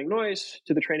iteratively adding noise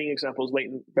to the training example's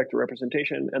latent vector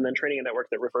representation, and then training a network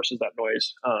that reverses that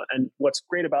noise. And what's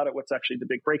great about it, what's actually the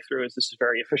big breakthrough, is this is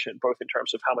very efficient, both in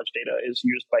terms of how much data is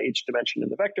used by each dimension in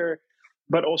the vector,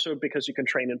 but also because you can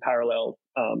train in parallel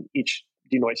each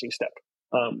denoising step.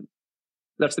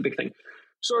 That's the big thing.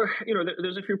 So,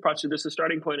 there's a few parts to this. The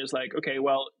starting point is okay,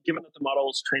 well, given that the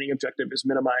model's training objective is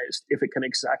minimized if it can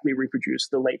exactly reproduce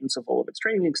the latents of all of its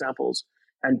training examples,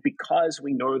 and because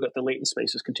we know that the latent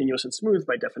space is continuous and smooth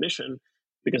by definition,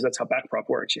 because that's how backprop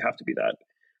works, you have to be that,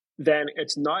 then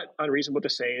it's not unreasonable to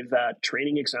say that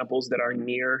training examples that are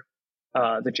near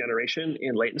the generation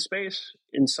in latent space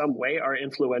in some way are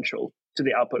influential to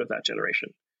the output of that generation.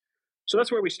 So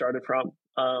that's where we started from.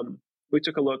 We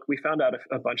took a look. We found out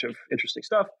a bunch of interesting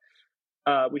stuff.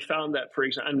 We found that, for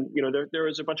example, there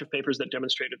was a bunch of papers that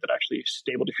demonstrated that actually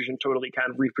Stable Diffusion totally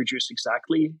can reproduce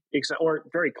exactly or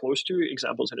very close to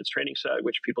examples in its training set,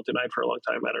 which people denied for a long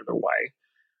time. I don't know why.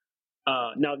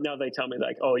 Now they tell me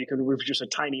oh, you can reproduce a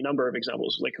tiny number of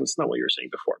examples. That's not what you were saying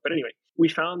before. But anyway, we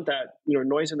found that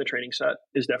noise in the training set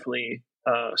is definitely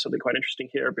something quite interesting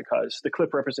here, because the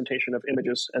clip representation of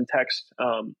images and text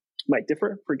might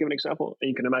differ for a given example. And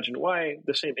you can imagine why.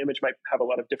 The same image might have a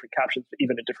lot of different captions,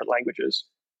 even in different languages.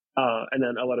 And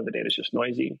then a lot of the data is just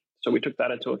noisy. So we took that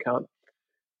into account.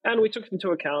 And we took into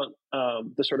account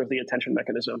the attention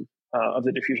mechanism of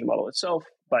the diffusion model itself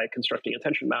by constructing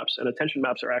attention maps. And attention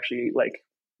maps are actually,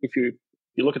 if you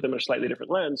look at them in a slightly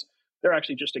different lens, they're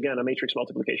actually just, again, a matrix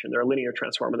multiplication. They're a linear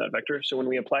transform of that vector. So when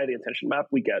we apply the attention map,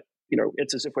 we get,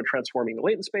 it's as if we're transforming the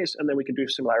latent space, and then we can do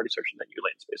similarity search in that new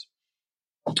latent space.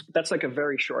 That's a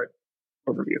very short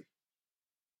overview.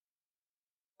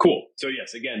 Cool. So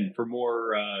yes, again, for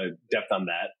more depth on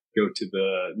that, go to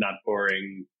the Not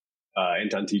Boring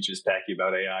Anton Teaches Packy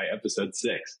About AI, episode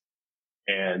 6.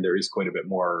 And there is quite a bit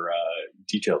more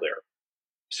detail there.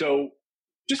 So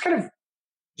just kind of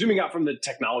zooming out from the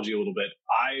technology a little bit,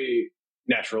 I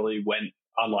naturally went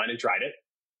online and tried it.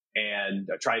 And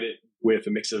I tried it with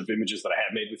a mix of images that I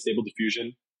have made with Stable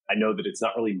Diffusion. I know that it's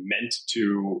not really meant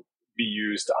to be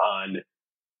used on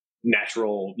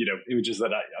natural, images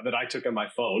that I took on my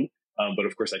phone. But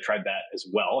of course I tried that as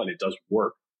well, and it does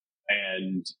work.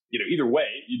 And, either way,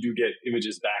 you do get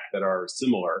images back that are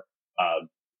similar.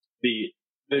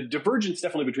 The divergence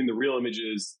definitely between the real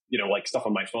images, like stuff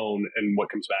on my phone, and what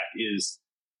comes back is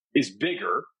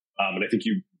bigger. And I think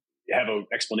you have an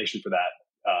explanation for that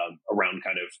around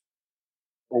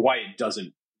or why it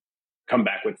doesn't come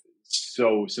back with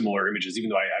so similar images, even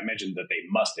though I mentioned that they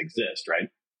must exist, right?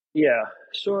 Yeah.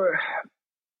 So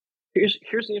here's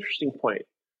the interesting point.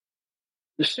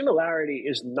 The similarity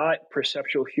is not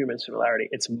perceptual human similarity.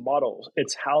 It's models.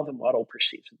 It's how the model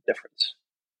perceives the difference.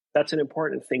 That's an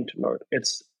important thing to note.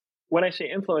 It's when I say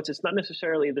influence, it's not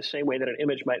necessarily the same way that an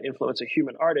image might influence a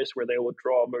human artist where they will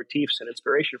draw motifs and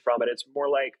inspiration from it. It's more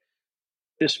like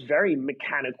this very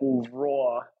mechanical,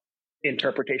 raw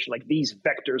interpretation, like these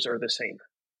vectors are the same,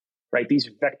 right? These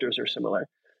vectors are similar.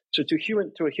 So to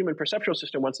a human perceptual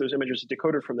system, once those images are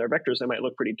decoded from their vectors, they might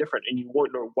look pretty different and you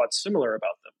won't know what's similar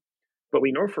about them. But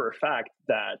we know for a fact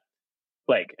that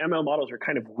like ML models are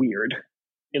kind of weird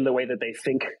in the way that they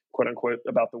think, quote unquote,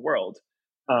 about the world.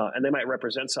 And they might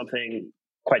represent something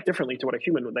quite differently to what a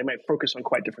human would. They might focus on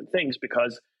quite different things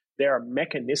because they are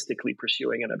mechanistically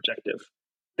pursuing an objective.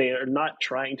 They are not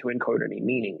trying to encode any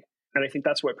meaning. And I think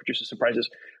that's what produces surprises.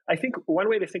 I think one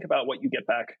way to think about what you get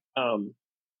back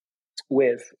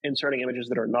with inserting images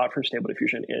that are not from Stable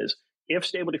Diffusion is if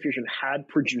Stable Diffusion had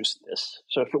produced this,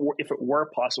 so if it were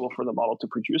possible for the model to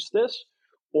produce this,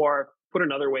 or put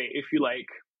another way, if you like,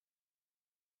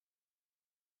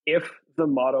 if the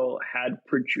model had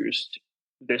produced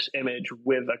this image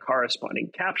with a corresponding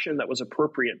caption that was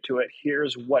appropriate to it,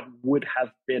 here's what would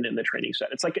have been in the training set.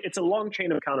 It's a long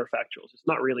chain of counterfactuals. It's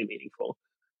not really meaningful.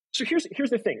 So here's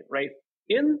the thing, right?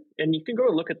 And you can go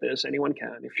and look at this, anyone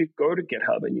can. If you go to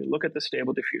GitHub and you look at the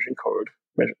Stable Diffusion code,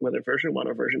 whether version 1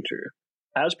 or version 2,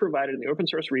 as provided in the open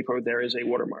source repo, there is a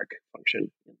watermark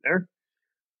function in there.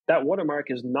 That watermark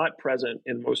is not present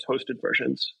in most hosted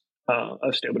versions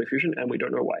of Stable Diffusion, and we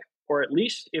don't know why. Or at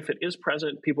least if it is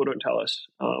present, people don't tell us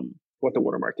what the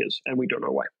watermark is, and we don't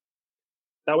know why.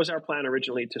 That was our plan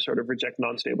originally, to sort of reject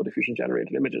non-Stable Diffusion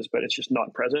generated images, but it's just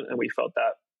not present, and we felt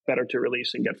that better to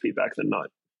release and get feedback than not.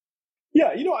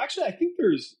 Yeah, actually, I think it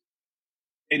is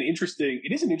an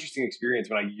interesting experience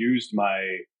when I used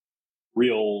my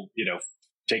real,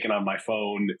 taken on my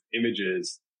phone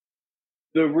images.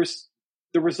 The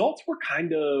results were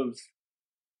kind of,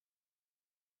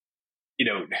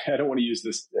 I don't want to use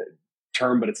this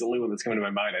term, but it's the only one that's coming to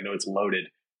my mind. I know it's loaded.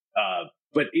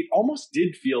 But it almost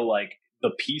did feel like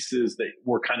the pieces that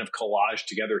were kind of collaged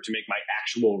together to make my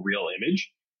actual real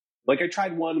image. Like I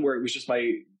tried one where it was just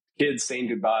my kids saying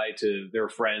goodbye to their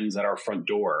friends at our front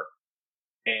door.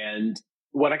 And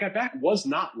what I got back was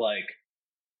not like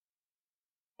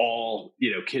all,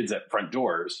 kids at front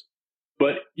doors,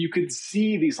 but you could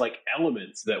see these like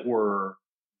elements that were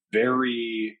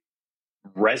very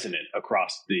resonant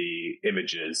across the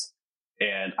images.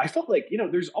 And I felt like,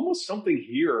 there's almost something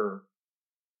here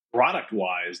product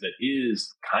wise that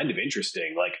is kind of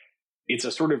interesting. Like it's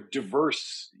a sort of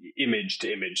diverse image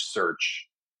to image search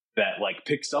that like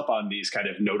picks up on these kind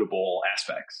of notable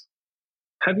aspects.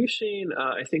 Have you seen,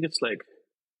 I think it's like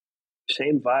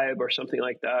Same Vibe or something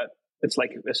like that. It's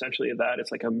like essentially that.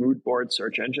 It's like a mood board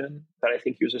search engine that I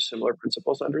think uses similar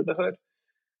principles under the hood.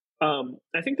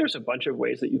 I think there's a bunch of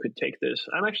ways that you could take this.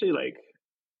 I'm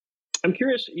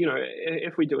curious,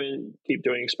 if we keep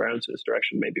doing experiments in this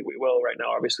direction, maybe we will. Right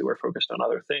now, obviously, we're focused on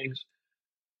other things.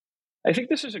 I think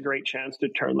this is a great chance to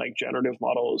turn like generative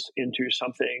models into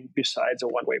something besides a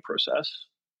one-way process.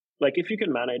 Like if you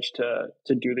can manage to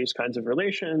do these kinds of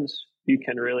relations, you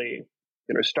can really,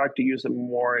 start to use them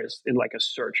more as in like a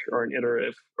search or an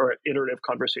iterative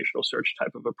conversational search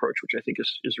type of approach, which I think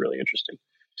is really interesting.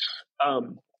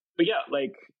 But yeah,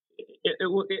 like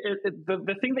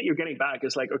the thing that you're getting back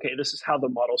is like, okay, this is how the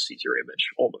model sees your image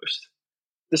almost.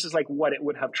 This is like what it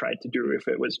would have tried to do if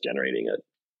it was generating it.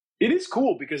 It is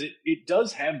cool because it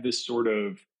does have this sort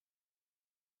of,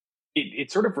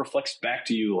 it sort of reflects back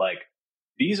to you like,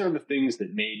 these are the things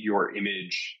that made your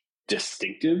image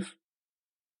distinctive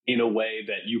in a way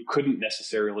that you couldn't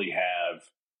necessarily have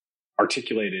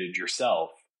articulated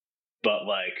yourself. But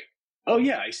like, oh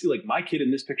yeah, I see like my kid in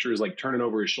this picture is like turning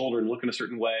over his shoulder and looking a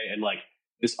certain way. And like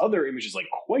this other image is like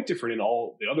quite different in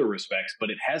all the other respects, but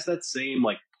it has that same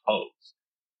like pose.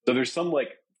 So there's some like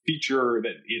feature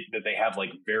that they have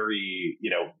like very,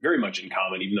 very much in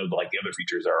common, even though like the other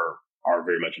features are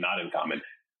very much not in common.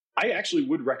 I actually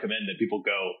would recommend that people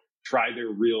go try their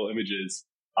real images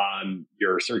on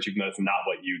your search, even though it's not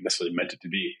what you necessarily meant it to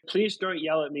be. Please don't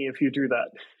yell at me if you do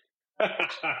that.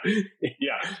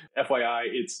 Yeah. FYI,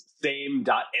 it's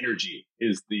same.energy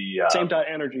is the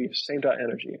same.energy.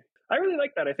 I really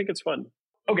like that. I think it's fun.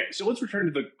 Okay, so let's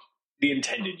return to the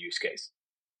intended use case.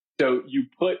 So you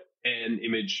put an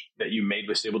image that you made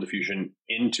with Stable Diffusion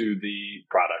into the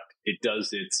product. It does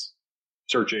its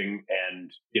searching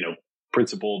and,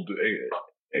 principled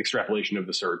extrapolation of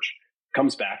the search,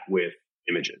 comes back with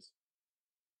images.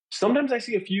 Sometimes I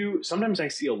see a few, sometimes I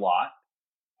see a lot.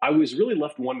 I was really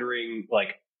left wondering,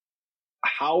 like,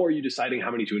 how are you deciding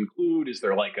how many to include? Is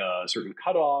there like a certain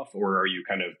cutoff, or are you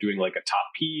kind of doing like a top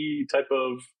P type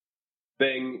of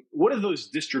thing? What do those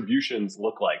distributions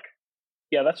look like?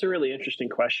 Yeah, that's a really interesting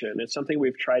question. It's something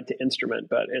we've tried to instrument,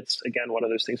 but it's, again, one of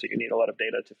those things that you need a lot of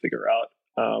data to figure out,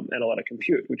 and a lot of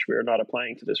compute, which we're not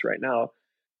applying to this right now.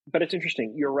 But it's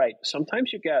interesting. You're right.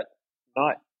 Sometimes you get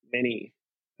not many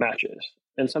matches,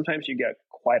 and sometimes you get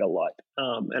quite a lot.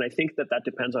 And I think that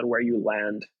depends on where you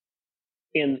land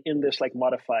in this like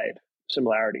modified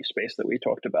similarity space that we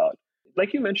talked about.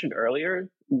 Like you mentioned earlier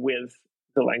with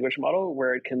the language model,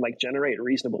 where it can like generate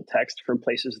reasonable text from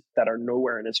places that are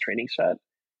nowhere in its training set.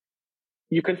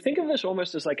 You can think of this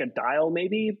almost as like a dial,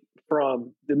 maybe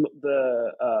from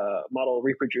the model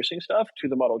reproducing stuff to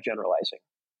the model generalizing,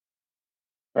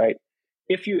 right?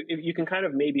 If you can kind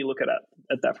of maybe look at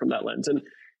that from that lens. And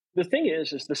the thing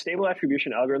is the stable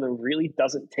attribution algorithm really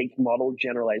doesn't take model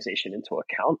generalization into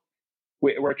account.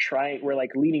 We're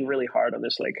like leaning really hard on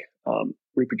this like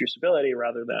reproducibility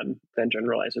rather than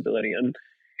generalizability, and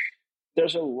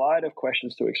there's a lot of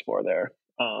questions to explore there.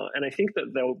 And I think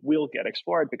that will get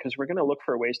explored because we're going to look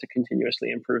for ways to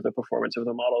continuously improve the performance of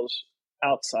the models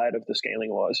outside of the scaling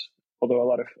laws. Although a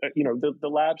lot of the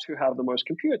labs who have the most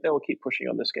compute, they will keep pushing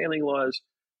on the scaling laws.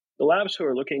 The labs who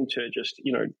are looking to just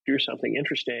do something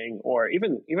interesting, or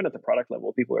even at the product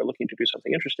level, people are looking to do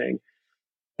something interesting,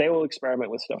 they will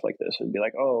experiment with stuff like this and be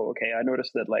like, oh, okay, I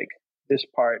noticed that like this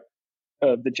part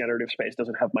of the generative space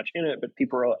doesn't have much in it, but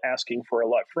people are asking for a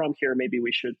lot from here. Maybe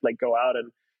we should like go out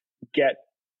and get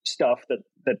stuff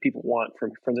that people want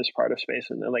from this part of space,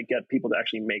 and then like get people to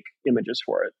actually make images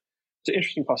for it. It's an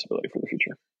interesting possibility for the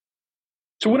future.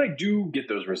 So when I do get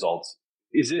those results,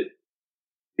 is it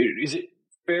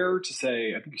fair to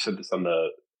say, I think you said this on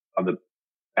the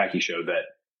Packy show, that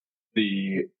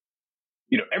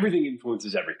everything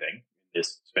influences everything in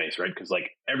this space, right? Because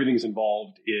like everything's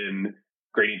involved in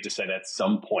gradient descent at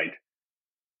some point.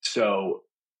 So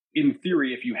in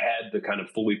theory, if you had the kind of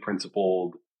fully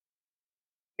principled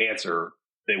answer,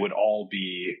 they would all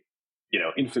be,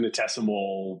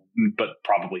 infinitesimal, but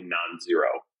probably non-zero.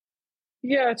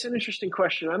 Yeah, it's an interesting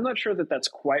question. I'm not sure that that's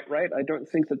quite right. I don't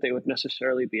think that they would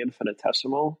necessarily be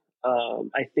infinitesimal.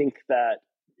 I think that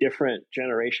different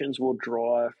generations will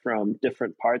draw from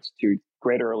different parts to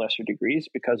greater or lesser degrees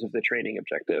because of the training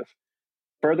objective.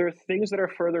 Further, things that are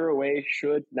further away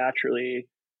should naturally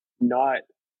not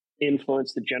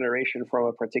influence the generation from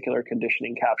a particular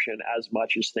conditioning caption as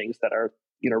much as things that are,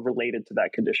 related to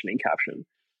that conditioning caption.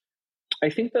 I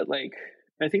think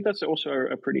that's also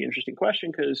a pretty interesting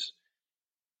question, because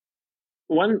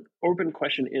one open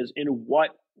question is, in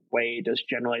what way does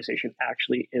generalization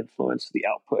actually influence the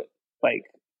output? Like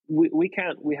we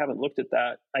haven't looked at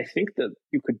that. I think that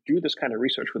you could do this kind of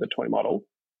research with a toy model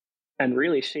and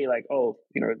really see like,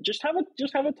 just have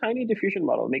a tiny diffusion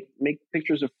model, make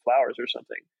pictures of flowers or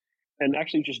something, and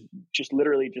actually just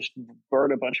literally just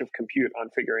burn a bunch of compute on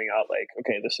figuring out like,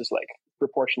 okay, this is like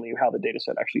proportionally how the data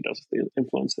set actually does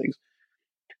influence things.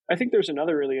 I think there's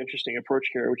another really interesting approach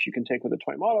here, which you can take with a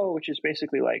toy model, which is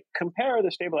basically like compare the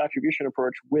stable attribution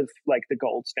approach with like the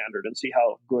gold standard and see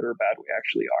how good or bad we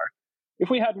actually are. If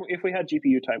we had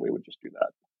GPU time, we would just do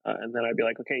that. And then I'd be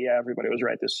like, okay, yeah, everybody was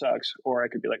right, this sucks. Or I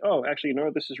could be like, oh, actually, no,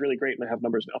 this is really great, and I have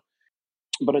numbers now.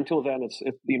 But until then,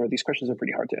 these questions are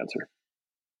pretty hard to answer.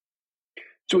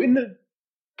 So in the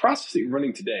process that you're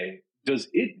running today, does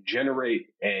it generate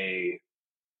a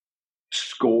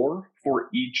score for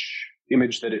each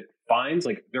image that it finds?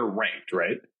 Like they're ranked,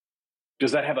 right?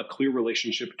 Does that have a clear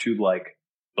relationship to like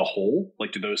the whole?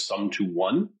 Like do those sum to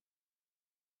 1?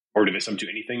 Or do they sum to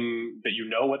anything that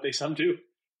what they sum to?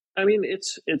 I mean,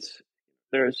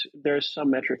 there's some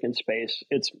metric in space.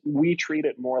 We treat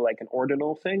it more like an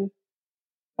ordinal thing.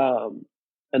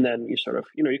 And then you sort of,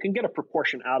 you can get a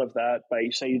proportion out of that by,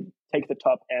 say, you take the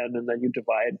top n and then you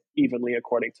divide evenly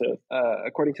according to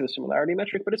the similarity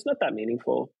metric, but it's not that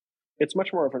meaningful. It's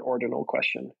much more of an ordinal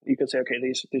question. You can say, okay,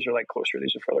 these are like closer,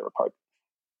 these are further apart.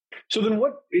 So then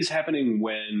what is happening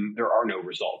when there are no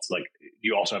results? Like, do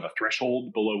you also have a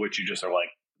threshold below which you just are like,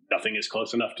 nothing is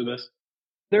close enough to this?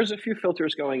 There's a few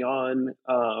filters going on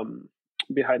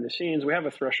behind the scenes. We have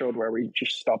a threshold where we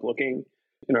just stop looking.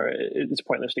 It's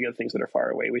pointless to get things that are far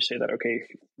away. We say that, okay,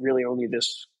 really only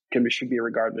this should be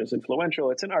regarded as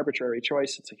influential. It's an arbitrary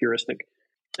choice. It's a heuristic.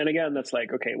 And again, that's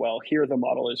like, okay, well, here the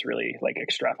model is really like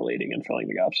extrapolating and filling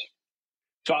the gaps.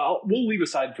 So we'll leave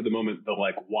aside for the moment the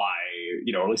like why,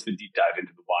 or at least the deep dive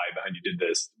into the why behind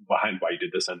why you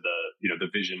did this, and the, the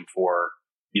vision for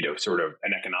sort of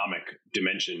an economic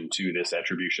dimension to this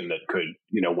attribution that could,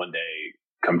 one day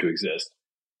come to exist.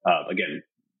 Again,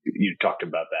 you talked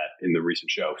about that in the recent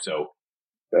show, so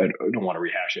I don't want to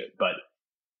rehash it, but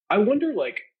I wonder,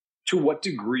 to what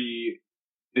degree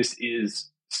this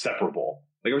is separable.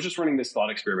 I was just running this thought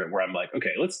experiment where I'm like,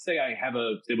 okay, let's say I have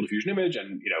a stable diffusion image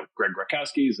and, Greg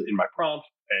Rutkowski is in my prompt,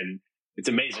 and it's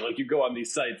amazing. You go on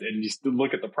these sites and you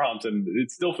look at the prompts and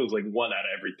it still feels like 1 out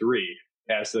of every 3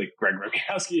 as Greg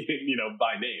Rutkowski,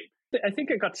 by name. I think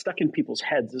it got stuck in people's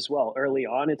heads as well early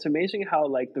on. It's amazing how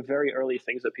the very early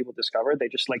things that people discovered, they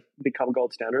just become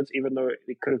gold standards, even though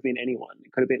it could have been anyone.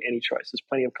 It could have been any choice. There's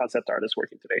plenty of concept artists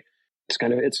working today.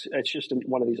 It's just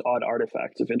one of these odd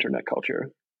artifacts of internet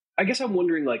culture. I guess I'm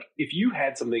wondering, if you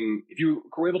had something, if you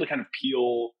were able to kind of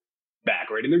peel back,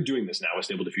 right? And they're doing this now with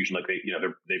Stable Diffusion,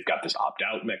 they've got this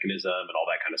opt-out mechanism and all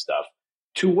that kind of stuff.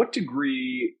 To what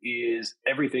degree is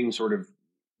everything sort of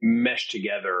meshed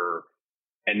together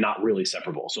and not really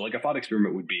separable? So a thought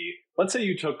experiment would be, let's say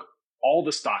you took all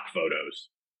the stock photos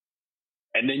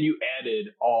and then you added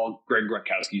all Greg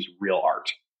Rutkowski's real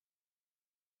art.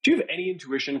 Do you have any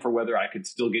intuition for whether I could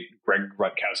still get Greg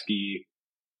Rutkowski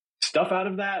stuff out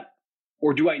of that?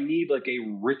 Or do I need a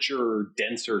richer,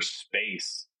 denser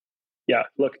space? Yeah,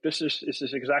 look, this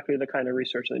is exactly the kind of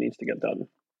research that needs to get done.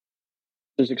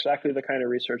 This is exactly the kind of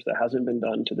research that hasn't been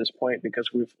done to this point because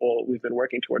we've been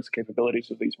working towards the capabilities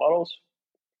of these models.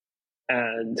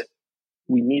 And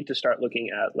we need to start looking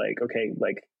at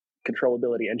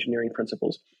controllability engineering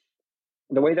principles.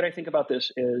 The way that I think about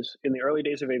this is in the early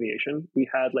days of aviation, we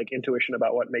had intuition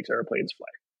about what makes airplanes fly,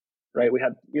 right? We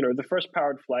had, the first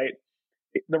powered flight.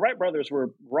 The Wright brothers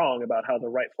were wrong about how the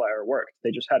Wright flyer worked.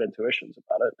 They just had intuitions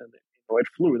about it, and it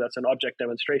flew. That's an object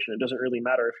demonstration. It doesn't really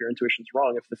matter if your intuition's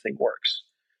wrong if the thing works.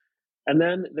 And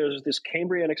then there's this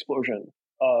Cambrian explosion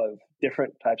of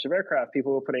different types of aircraft.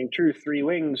 People were putting 2 or 3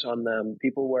 wings on them.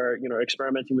 People were,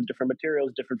 experimenting with different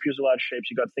materials, different fuselage shapes.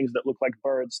 You got things that look like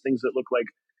birds, things that look like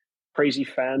crazy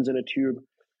fans in a tube.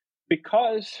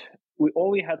 Because all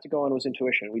we had to go on was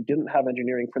intuition. We didn't have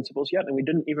engineering principles yet, and we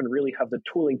didn't even really have the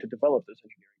tooling to develop those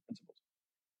engineering principles.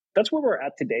 That's where we're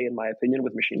at today, in my opinion,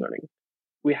 with machine learning.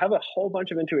 We have a whole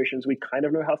bunch of intuitions. We kind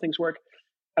of know how things work.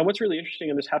 And what's really interesting,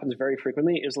 and this happens very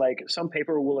frequently, is some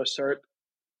paper will assert,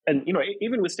 and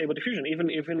even with stable diffusion,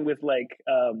 even with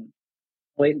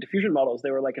latent diffusion models,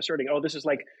 they were asserting, oh, this is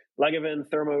Langevin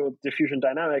thermodiffusion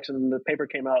dynamics, and the paper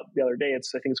came out the other day. I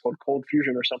think it's called cold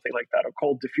fusion or something like that, or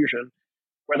cold diffusion,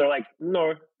 where they're like,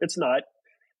 no, it's not.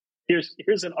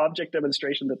 Here's an object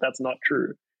demonstration that that's not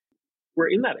true. We're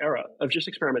in that era of just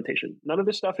experimentation. None of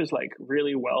this stuff is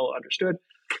really well understood.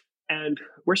 And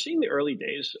we're seeing the early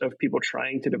days of people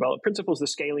trying to develop principles. The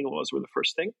scaling laws were the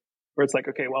first thing, where it's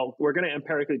okay, well, we're going to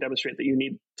empirically demonstrate that you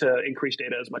need to increase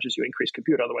data as much as you increase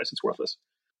compute, otherwise it's worthless.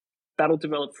 That'll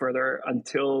develop further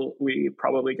until we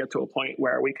probably get to a point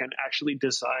where we can actually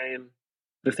design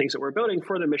the things that we're building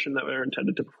for the mission that we're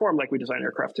intended to perform, like we design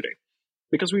aircraft today.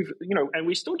 Because and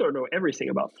we still don't know everything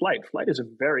about flight. Flight is a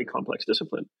very complex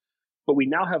discipline, but we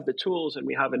now have the tools and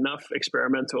we have enough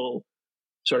experimental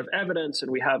sort of evidence and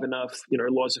we have enough,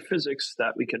 laws of physics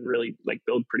that we can really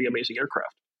build pretty amazing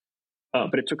aircraft.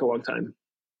 But it took a long time.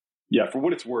 Yeah, for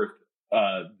what it's worth,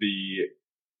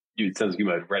 it sounds like you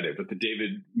might have read it, but the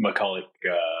David McCulloch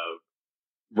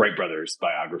Wright brothers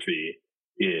biography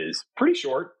is pretty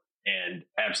short and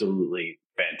absolutely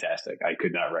fantastic. I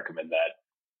could not recommend that.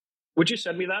 Would you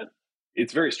send me that?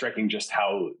 It's very striking just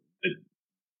how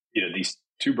these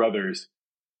 2 brothers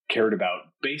cared about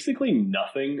basically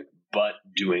nothing but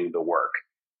doing the work.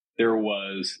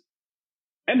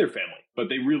 And their family, but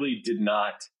they really did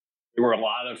not. There were a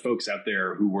lot of folks out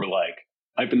there who were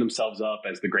hyping themselves up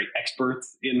as the great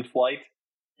experts in flight,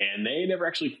 and they never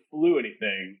actually flew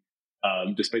anything,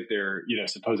 despite their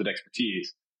supposed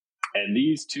expertise. And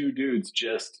these 2 dudes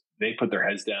they put their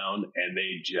heads down and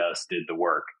they just did the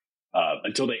work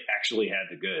until they actually had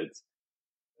the goods.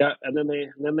 Yeah, and then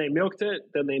they milked it.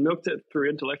 Then they milked it through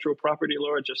intellectual property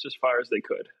law just as far as they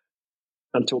could,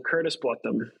 until Curtis bought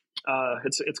them.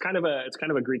 It's kind of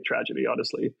a Greek tragedy,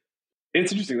 honestly.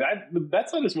 It's interesting.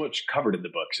 That's not as much covered in the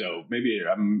book, so maybe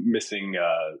I'm missing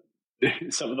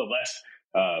some of the less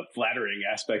flattering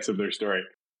aspects of their story.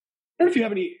 I don't know if you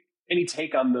have any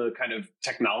take on the kind of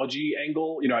technology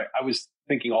angle. I was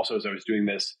thinking also as I was doing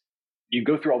this, you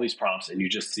go through all these prompts and you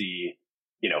just see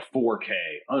 4K,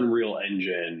 Unreal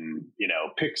Engine,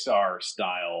 Pixar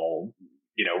style,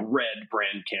 red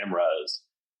brand cameras.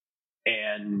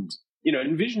 And,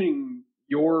 envisioning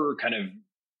your kind of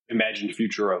imagined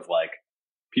future of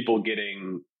people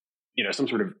getting, some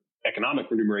sort of economic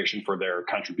remuneration for their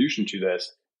contribution to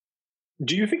this.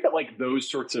 Do you think that like those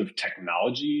sorts of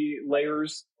technology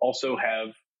layers also have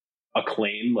a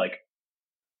claim? Like,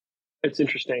 it's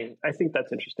interesting. I think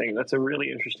that's interesting. That's a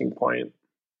really interesting point.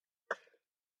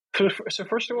 So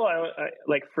first of all, I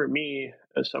like, for me,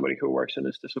 as somebody who works in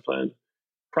this discipline,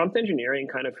 prompt engineering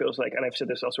kind of feels like, and I've said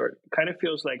this elsewhere, kind of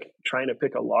feels like trying to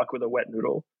pick a lock with a wet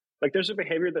noodle. Like, there's a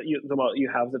behavior that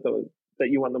you have that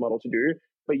you want the model to do,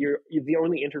 but the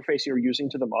only interface you're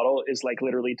using to the model is like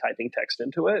literally typing text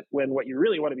into it, when what you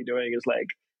really want to be doing is like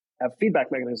have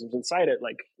feedback mechanisms inside it,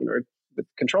 like, with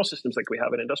control systems like we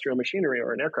have in industrial machinery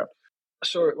or in aircraft.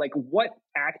 So like, what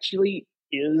actually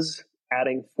is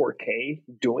adding 4K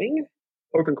doing?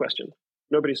 Open question.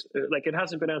 Nobody's like, it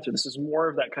hasn't been answered. This is more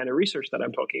of that kind of research that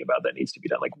I'm talking about that needs to be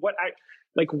done.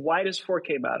 Like, why does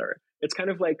 4K matter? It's kind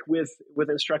of like with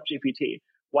Instruct GPT.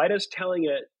 Why does telling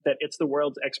it that it's the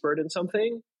world's expert in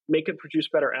something make it produce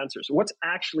better answers? What's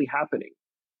actually happening?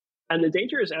 And the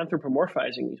danger is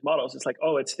anthropomorphizing these models. It's like,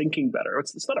 oh, it's thinking better.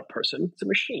 It's not a person, it's a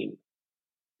machine.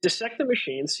 Dissect the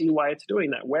machine, see why it's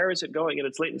doing that. Where is it going in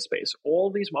its latent space? All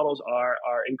these models are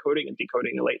encoding and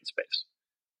decoding in latent space.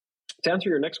 To answer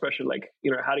your next question, like,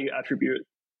 how do you attribute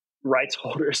rights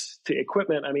holders to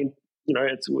equipment? I mean,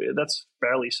 that's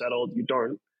fairly settled. You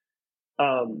don't.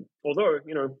 Although,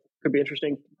 could be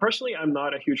interesting. Personally, I'm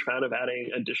not a huge fan of adding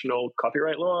additional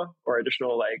copyright law or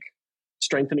additional like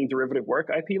strengthening derivative work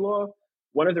IP law.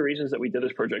 One of the reasons that we did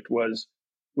this project was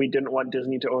we didn't want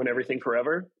Disney to own everything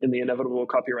forever in the inevitable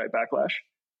copyright backlash.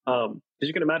 Because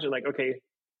you can imagine, like, okay,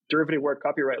 derivative work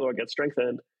copyright law gets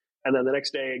strengthened, and then the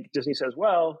next day Disney says,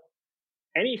 well,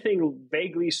 anything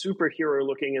vaguely superhero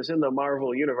looking is in the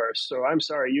Marvel universe, so I'm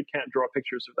sorry, you can't draw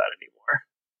pictures of that anymore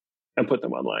and put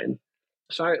them online.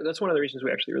 So that's one of the reasons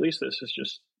we actually released this, is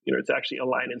just, to actually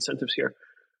align incentives here.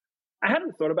 I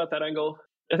hadn't thought about that angle.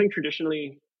 I think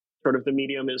traditionally sort of the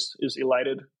medium is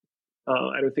elided.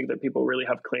 I don't think that people really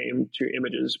have claim to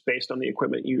images based on the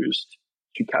equipment used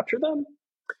to capture them.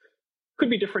 Could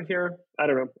be different here. I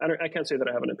don't know. I can't say that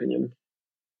I have an opinion.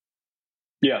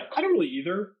 Yeah, I don't really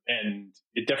either. And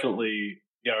it definitely,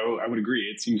 I would agree.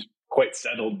 It seems quite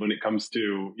settled when it comes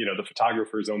to, the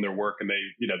photographers own their work and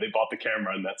they bought the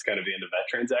camera and that's kind of the end of that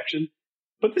transaction.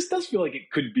 But this does feel like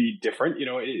it could be different.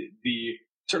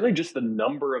 Certainly just the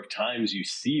number of times you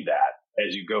see that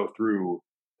as you go through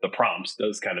the prompts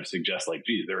does kind of suggest like,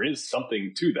 geez, there is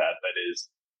something to that is,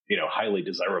 highly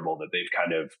desirable that they've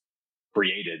kind of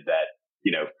created that,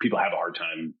 people have a hard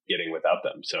time getting without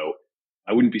them. So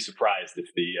I wouldn't be surprised if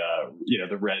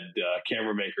the red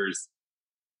camera makers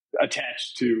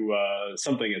attached to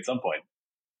something at some point.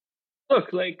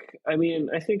 Look,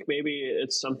 I think maybe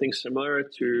it's something similar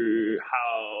to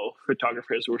how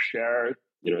photographers will share,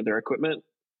 their equipment.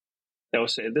 They'll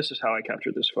say, this is how I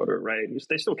captured this photo, right?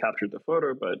 They still captured the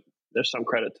photo, but there's some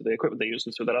credit to the equipment they used,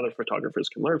 and so that other photographers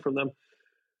can learn from them.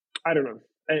 I don't know.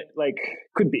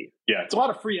 Could be. Yeah, it's a lot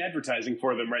of free advertising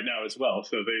for them right now as well,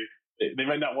 so they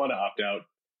might not want to opt out.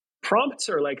 Prompts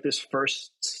are like this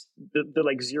first, the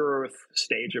like 0th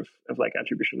stage of like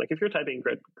attribution. Like if you're typing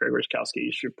Greg Rishkowski,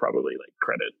 you should probably like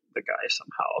credit the guy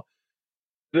somehow.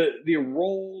 The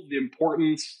role, the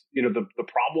importance, the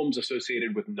problems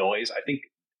associated with noise, I think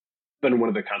been one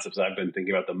of the concepts I've been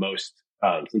thinking about the most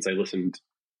since I listened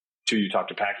to you talk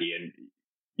to Packy. And,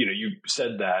 you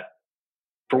said that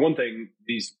for one thing,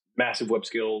 these massive web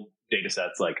scale data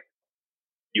sets, like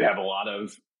you have a lot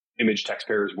of image text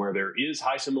pairs where there is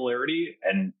high similarity.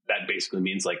 And that basically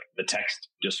means like the text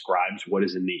describes what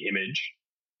is in the image.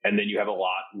 And then you have a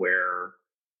lot where,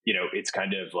 it's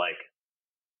kind of like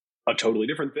a totally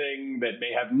different thing that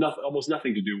may have almost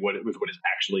nothing to do with what is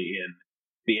actually in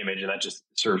the image. And that just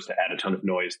serves to add a ton of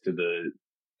noise to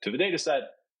the data set.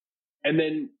 And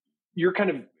then you're kind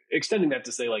of extending that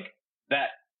to say like that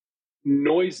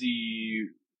noisy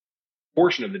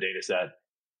portion of the data set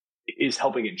is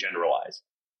helping it generalize.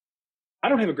 I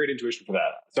don't have a great intuition for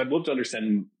that. So I'd love to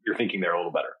understand your thinking there a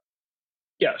little better.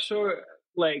 Yeah. So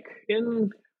like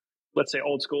in, let's say,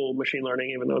 old school machine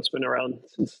learning, even though it's been around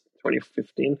since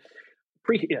 2015,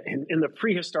 in the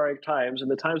prehistoric times, in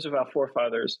the times of our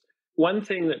forefathers, one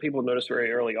thing that people noticed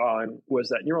very early on was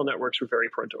that neural networks were very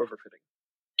prone to overfitting.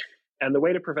 And the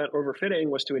way to prevent overfitting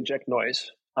was to inject noise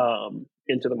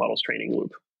into the model's training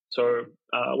loop. So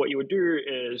what you would do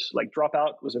is like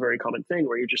dropout was a very common thing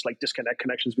where you just like disconnect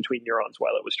connections between neurons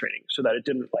while it was training so that it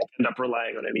didn't like end up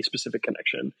relying on any specific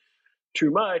connection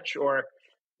too much, or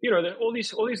all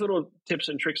these little tips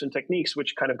and tricks and techniques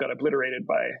which kind of got obliterated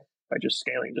by just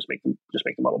scaling, just make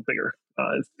the model bigger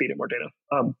and feed it more data.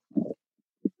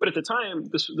 But at the time,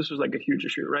 this was like a huge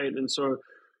issue, right? And so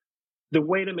the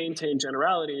way to maintain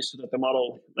generality so that the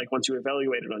model, like once you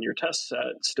evaluate it on your test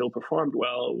set, still performed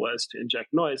well was to inject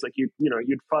noise. Like you'd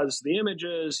fuzz the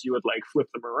images, you would like flip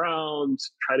them around,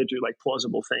 try to do like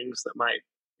plausible things that might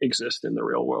exist in the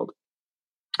real world.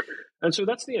 And so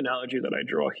that's the analogy that I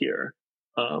draw here.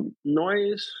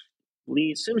 Noise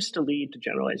seems to lead to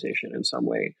generalization in some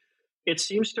way. It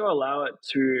seems to allow it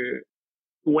to,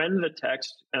 when the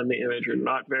text and the image are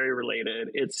not very related,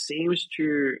 it seems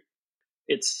to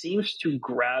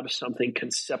grab something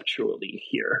conceptually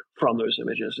here from those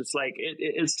images. It's like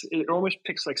it almost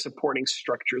picks like supporting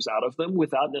structures out of them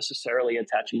without necessarily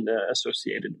attaching the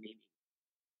associated meaning.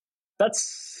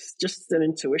 That's just an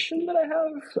intuition that I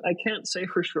have. I can't say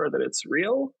for sure that it's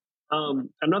real.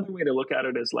 Another way to look at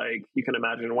it is like, you can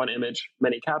imagine one image,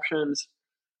 many captions.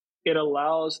 It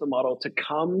allows the model to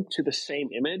come to the same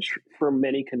image for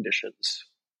many conditions.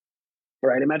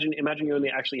 Right? Imagine you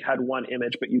only actually had one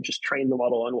image, but you just trained the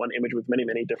model on one image with many,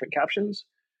 many different captions.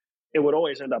 It would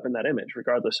always end up in that image,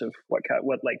 regardless of what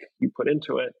like you put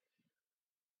into it.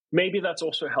 Maybe that's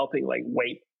also helping like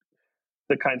weight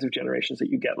the kinds of generations that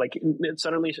you get. Like it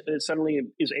suddenly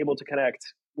is able to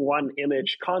connect one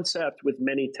image concept with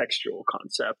many textual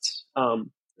concepts.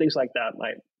 Things like that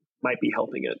might be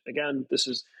helping it. Again, this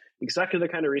is exactly the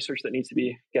kind of research that needs to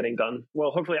be getting done.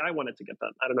 Well, hopefully I want it to get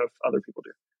done. I don't know if other people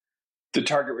do. It's a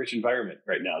target-rich environment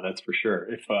right now, that's for sure.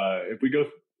 If we go,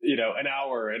 an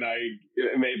hour and I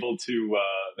am able to,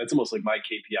 that's almost like my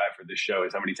KPI for this show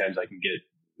is how many times I can get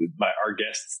our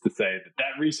guests to say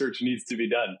that research needs to be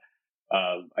done.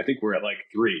 I think we're at like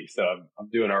 3, so I'm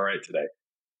doing all right today.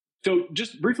 So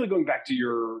just briefly going back to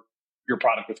your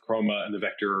product with Chroma and the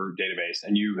vector database,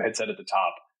 and you had said at the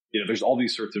top, there's all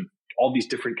these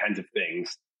different kinds of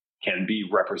things can be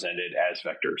represented as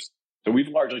vectors. So we've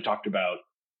largely talked about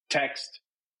text,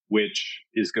 which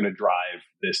is going to drive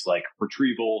this like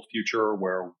retrieval future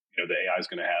where the AI is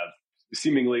going to have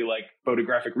seemingly like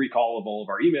photographic recall of all of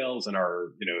our emails and our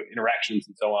interactions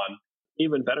and so on.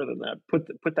 Even better than that,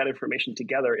 put that information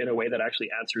together in a way that actually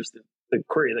answers the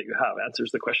query that you have,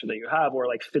 answers the question that you have, or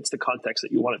like fits the context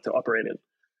that you want it to operate in.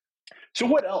 So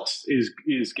what else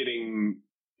is getting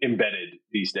embedded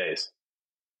these days?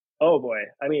 Oh boy.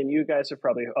 I mean, you guys have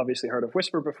probably obviously heard of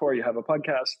Whisper before. You have a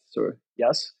podcast. So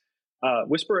yes,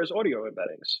 Whisper is audio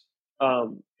embeddings.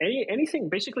 Anything,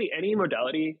 basically any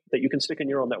modality that you can stick a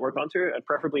neural network onto, and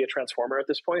preferably a transformer at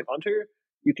this point onto,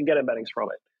 you can get embeddings from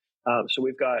it. So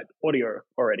we've got audio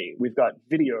already. We've got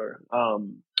video.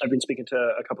 I've been speaking to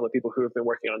a couple of people who have been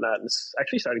working on that, and it's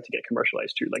actually starting to get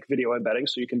commercialized too, like video embedding.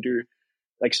 So you can do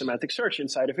like semantic search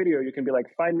inside a video. You can be like,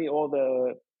 find me all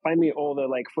the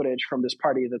like footage from this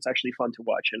party that's actually fun to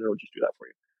watch, and it'll just do that for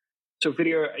you. So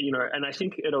video, and I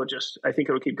think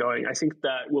it'll keep going. I think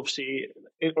that we'll see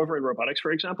over in robotics,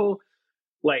 for example,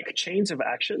 like chains of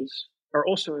actions are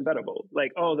also embeddable.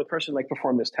 Like, oh, the person like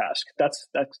performed this task. That's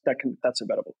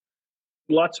embeddable.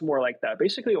 Lots more like that.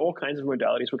 Basically, all kinds of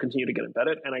modalities will continue to get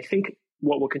embedded. And I think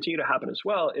what will continue to happen as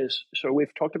well is, so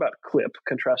we've talked about CLIP,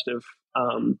 contrastive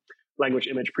language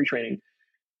image pre-training.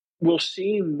 We'll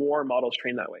see more models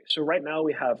trained that way. So right now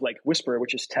we have like Whisper,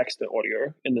 which is text and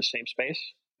audio in the same space.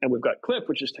 And we've got CLIP,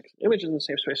 which is text and images in the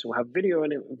same space. And we'll have video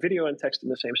and text in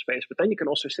the same space. But then you can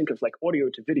also think of like audio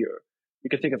to video. You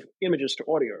can think of images to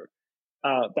audio.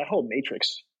 That whole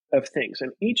matrix of things.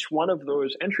 And each one of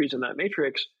those entries in that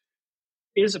matrix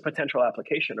is a potential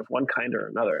application of one kind or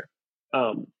another,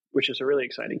 which is a really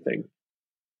exciting thing.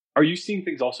 Are you seeing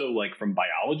things also like from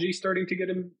biology starting to get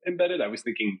embedded? I was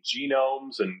thinking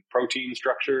genomes and protein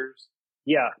structures.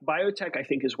 Yeah, biotech, I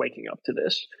think, is waking up to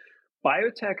this.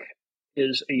 Biotech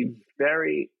is a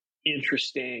very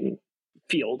interesting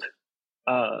field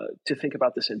to think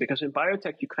about this in, because in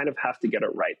biotech, you kind of have to get it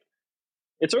right.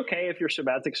 It's okay if your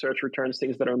semantic search returns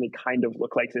things that only kind of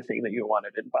look like the thing that you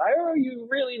wanted. In bio, you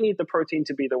really need the protein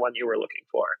to be the one you were looking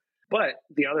for. But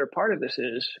the other part of this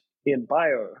is, in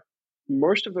bio,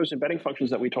 most of those embedding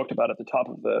functions that we talked about at the top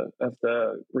of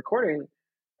the recording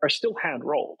are still hand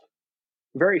rolled.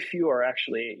 Very few are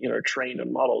actually trained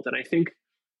and modeled. And I think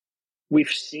we've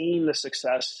seen the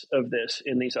success of this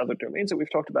in these other domains that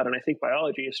we've talked about. And I think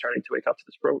biology is starting to wake up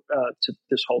to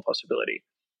this whole possibility.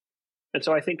 And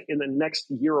so I think in the next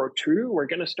year or two, we're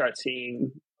going to start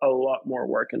seeing a lot more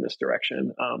work in this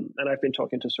direction. And I've been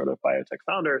talking to sort of biotech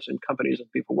founders and companies and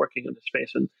people working in this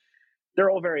space, and they're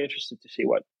all very interested to see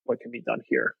what can be done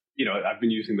here. I've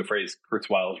been using the phrase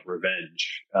Kurzweil's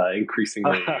revenge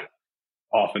increasingly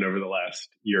often over the last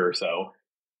year or so.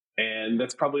 And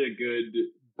that's probably a good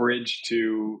bridge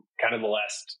to kind of the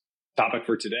last topic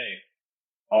for today.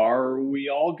 Are we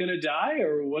all going to die,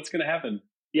 or what's going to happen?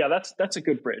 Yeah, that's a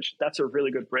good bridge. That's a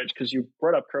really good bridge because you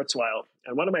brought up Kurzweil.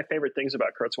 And one of my favorite things about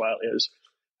Kurzweil is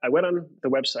I went on the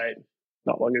website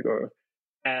not long ago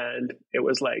and it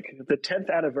was like the 10th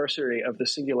anniversary of the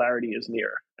singularity is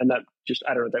near. And that just,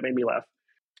 I don't know, that made me laugh.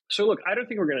 So look, I don't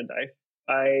think we're going to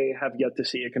die. I have yet to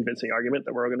see a convincing argument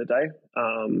that we're all going to die.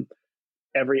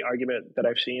 Every argument that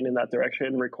I've seen in that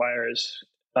direction requires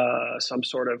some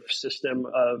sort of system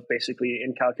of basically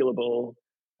incalculable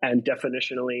and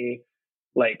definitionally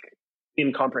like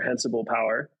incomprehensible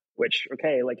power, which,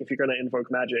 okay, like if you're going to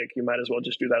invoke magic, you might as well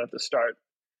just do that at the start.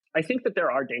 I think that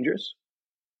there are dangers.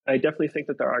 I definitely think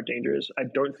that there are dangers. I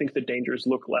don't think the dangers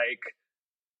look like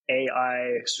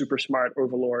AI super smart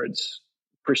overlords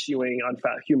pursuing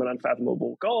human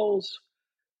unfathomable goals.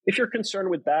 If you're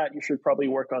concerned with that, you should probably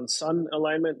work on sun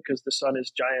alignment because the sun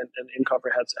is giant and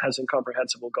has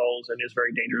incomprehensible goals and is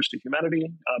very dangerous to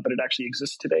humanity, but it actually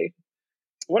exists today.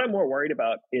 What I'm more worried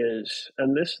about is,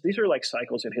 and these are like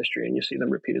cycles in history and you see them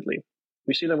repeatedly.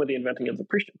 We see them with the inventing of the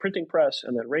printing press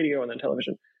and then radio and then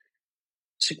television,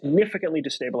 significantly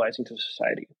destabilizing to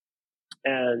society.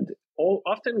 And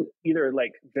often either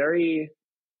like very,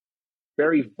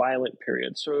 very violent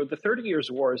periods. So the 30 Years'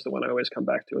 War is the one I always come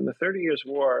back to. And the 30 Years'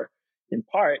 War, in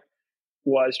part,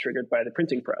 was triggered by the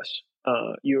printing press.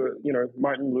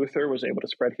 Martin Luther was able to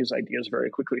spread his ideas very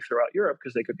quickly throughout Europe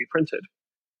because they could be printed.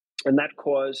 And that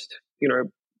caused,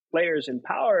 players in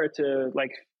power to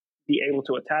like be able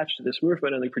to attach to this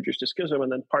movement, and they produced a schism.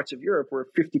 And then parts of Europe were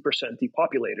 50%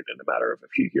 depopulated in a matter of a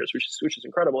few years, which is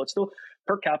incredible. It's still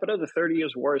per capita, the 30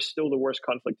 Years' War is still the worst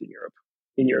conflict in Europe,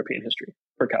 in European history,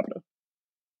 per capita.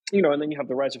 And then you have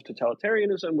the rise of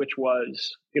totalitarianism, which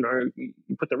was, you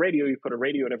put a radio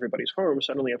in everybody's home.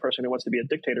 Suddenly a person who wants to be a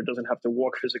dictator doesn't have to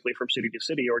walk physically from city to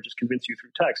city or just convince you through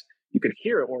text. You could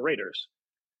hear orators.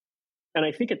 And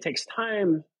I think it takes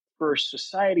time for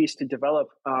societies to develop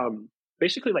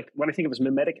basically like what I think of as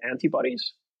mimetic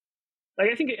antibodies. Like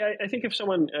I think if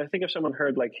someone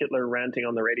heard like Hitler ranting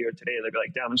on the radio today, they'd be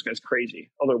like, damn, this guy's crazy.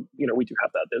 Although, we do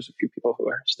have that. There's a few people who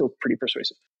are still pretty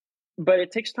persuasive. But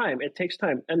it takes time.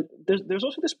 And there's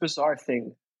also this bizarre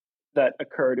thing that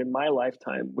occurred in my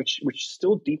lifetime, which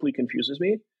still deeply confuses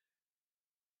me.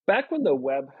 Back when the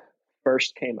web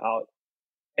first came out,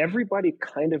 everybody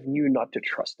kind of knew not to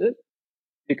trust it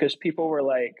because people were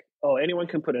like, oh, anyone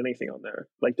can put anything on there.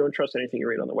 Like, don't trust anything you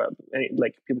read on the web.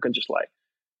 Like, people can just lie.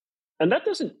 And that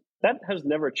has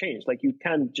never changed. Like, you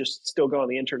can just still go on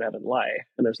the internet and lie.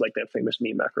 And there's like that famous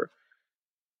meme macro.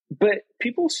 But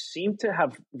people seem to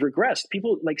have regressed.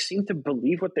 People like seem to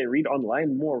believe what they read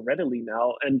online more readily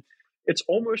now. And it's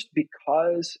almost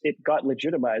because it got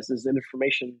legitimized as an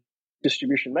information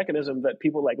distribution mechanism that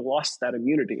people like lost that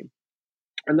immunity.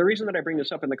 And the reason that I bring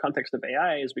this up in the context of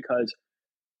AI is because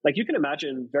like you can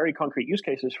imagine very concrete use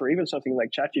cases for even something like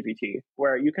ChatGPT,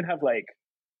 where you can have like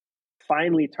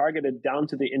finely targeted down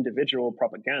to the individual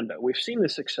propaganda. We've seen the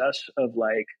success of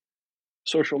like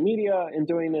social media in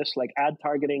doing this, like ad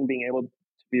targeting being able to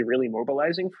be really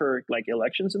mobilizing for like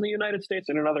elections in the United States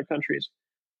and in other countries.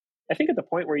 I think at the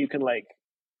point where you can like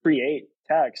create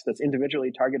text that's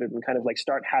individually targeted and kind of like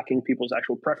start hacking people's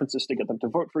actual preferences to get them to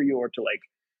vote for you or to like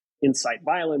incite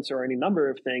violence or any number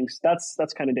of things, that's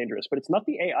kind of dangerous. But it's not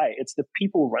the AI, it's the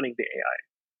people running the AI.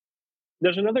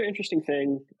 There's another interesting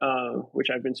thing, which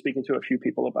I've been speaking to a few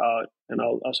people about, and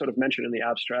I'll sort of mention in the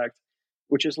abstract,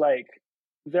 which is like,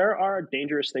 there are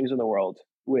dangerous things in the world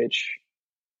which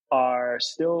are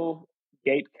still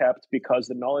gate kept because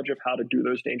the knowledge of how to do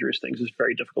those dangerous things is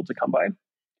very difficult to come by.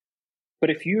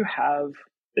 But if you have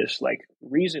this like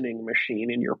reasoning machine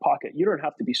in your pocket, you don't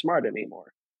have to be smart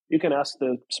anymore. You can ask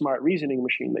the smart reasoning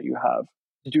machine that you have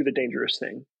to do the dangerous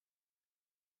thing.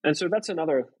 And so that's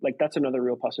another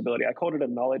real possibility. I called it a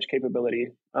knowledge capability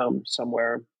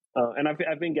somewhere. And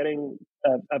I've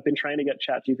been trying to get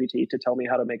ChatGPT to tell me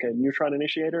how to make a neutron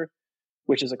initiator,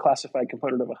 which is a classified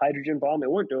component of a hydrogen bomb.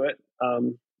 It won't do it.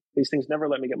 These things never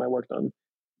let me get my work done.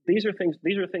 These are things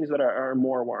that are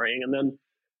more worrying. And then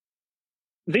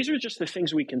these are just the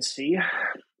things we can see.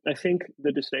 I think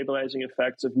the destabilizing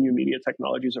effects of new media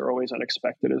technologies are always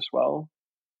unexpected as well.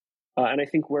 And I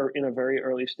think we're in a very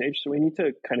early stage, so we need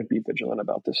to kind of be vigilant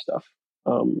about this stuff.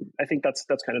 I think that's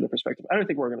kind of the perspective. I don't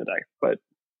think we're going to die,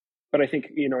 but I think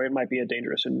it might be a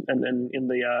dangerous and in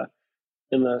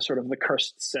the sort of the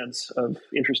cursed sense of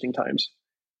interesting times.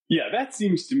 Yeah, that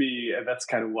seems to me, and that's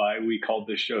kind of why we called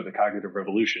this show The Cognitive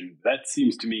Revolution. That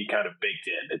seems to me kind of baked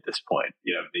in at this point.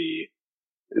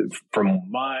 From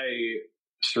my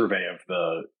survey of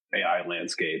the AI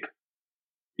landscape,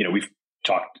 we've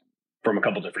talked from a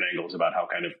couple different angles about how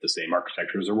kind of the same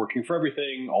architectures are working for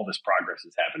everything. All this progress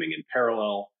is happening in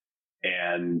parallel.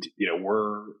 And,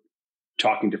 we're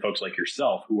talking to folks like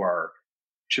yourself who are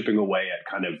chipping away at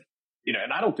kind of,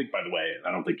 and I don't think, by the way,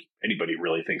 I don't think anybody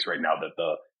really thinks right now that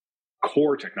the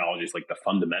core technologies, like the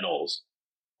fundamentals,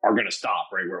 are going to stop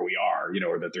right where we are,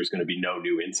 or that there's going to be no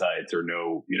new insights or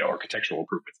no, architectural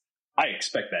improvements. I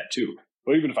expect that too.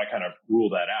 But even if I kind of rule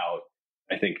that out,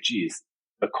 I think, geez,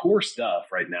 the core stuff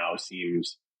right now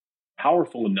seems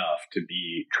powerful enough to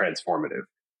be transformative.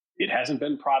 It hasn't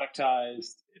been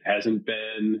productized. It hasn't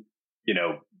been,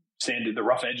 sanded. The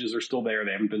rough edges are still there.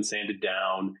 They haven't been sanded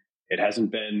down. It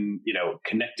hasn't been,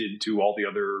 connected to all the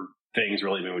other things,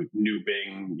 really. New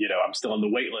Bing, I'm still on the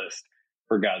wait list,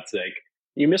 for God's sake.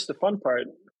 You missed the fun part.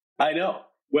 I know.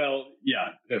 Well,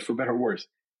 yeah, for better or worse.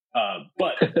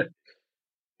 But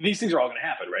these things are all going to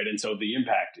happen, right? And so the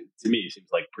impact, to me, seems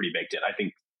like pretty baked in. I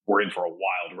think we're in for a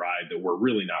wild ride that we're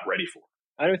really not ready for.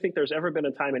 I don't think there's ever been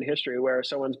a time in history where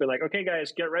someone's been like, okay,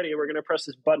 guys, get ready. We're going to press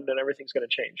this button and everything's going to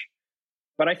change.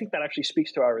 But I think that actually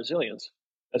speaks to our resilience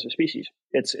as a species.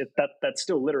 That's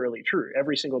still literally true.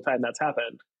 Every single time that's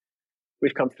happened,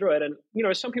 we've come through it. And,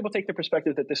 some people take the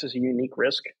perspective that this is a unique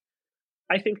risk.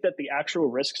 I think that the actual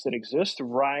risks that exist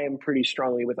rhyme pretty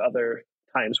strongly with other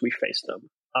times we faced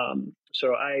them.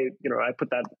 So I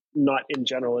put that not in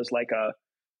general as like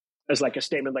a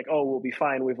statement like, oh, we'll be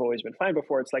fine. We've always been fine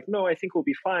before. It's like, no, I think we'll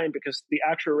be fine because the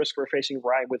actual risk we're facing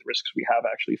rhyme with risks we have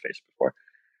actually faced before.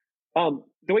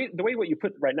 The way what you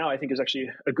put right now, I think, is actually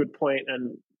a good point,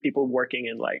 and people working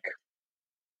in, like,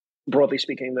 broadly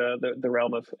speaking, the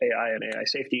realm of AI and AI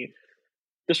safety.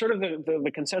 The sort of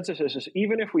the consensus is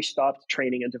even if we stopped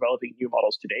training and developing new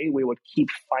models today, we would keep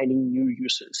finding new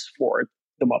uses for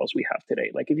the models we have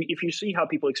today. Like if you see how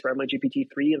people experiment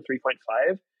GPT-3 and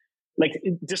 3.5, like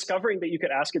discovering that you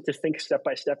could ask it to think step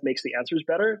by step makes the answers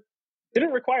better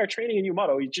didn't require training a new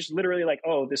model. You just literally like,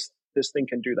 oh, this thing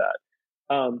can do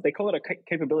that. They call it a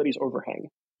capabilities overhang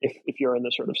if you're in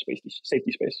this sort of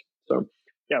safety space. So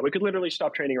yeah, we could literally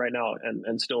stop training right now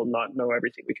and still not know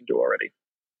everything we can do already.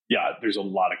 Yeah, there's a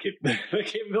lot of the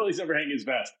capabilities overhang is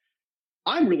vast.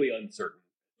 I'm really uncertain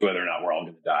whether or not we're all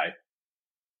going to die,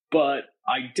 but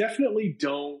I definitely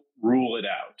don't rule it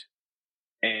out.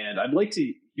 And I'd like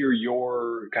to hear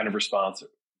your kind of response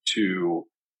to,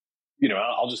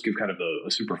 I'll just give kind of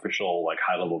a superficial, like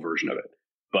high level version of it.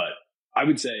 But I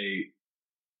would say,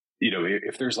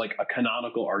 if there's like a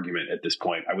canonical argument at this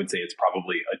point, I would say it's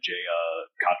probably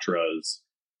Ajaya Katra's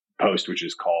post, which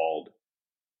is called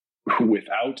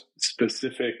 "Without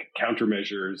Specific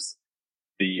Countermeasures,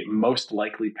 the Most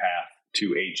Likely Path to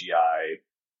AGI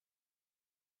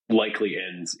Likely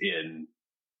Ends in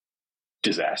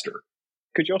Disaster."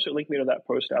 Could you also link me to that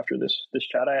post after this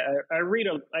chat?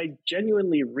 I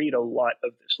genuinely read a lot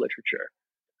of this literature.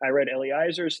 I read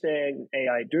Eliezer's thing,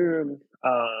 AI Doom.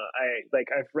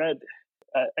 I've read.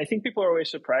 I think people are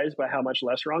always surprised by how much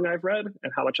less wrong I've read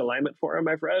and how much alignment forum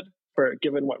I've read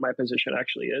given what my position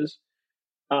actually is.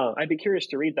 I'd be curious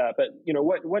to read that, but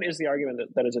what is the argument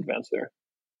that is advanced there?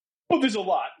 Well, there's a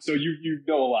lot. So you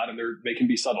know a lot, and they can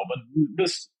be subtle.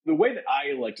 But the way that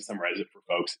I like to summarize it for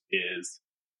folks is,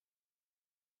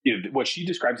 what she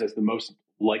describes as the most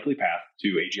likely path to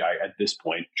AGI at this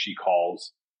point, she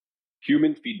calls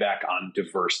human feedback on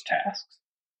diverse tasks.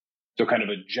 So kind of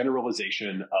a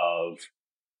generalization of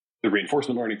the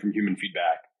reinforcement learning from human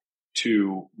feedback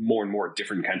to more and more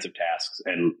different kinds of tasks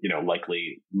and,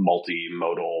 likely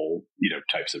multimodal,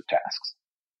 types of tasks.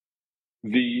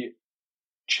 The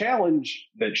challenge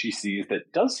that she sees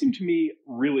that does seem to me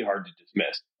really hard to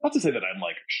dismiss, not to say that I'm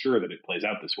like sure that it plays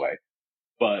out this way,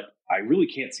 but I really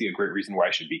can't see a great reason why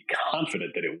I should be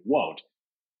confident that it won't,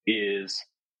 is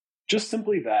just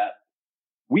simply that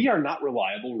we are not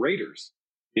reliable raters.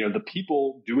 The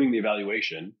people doing the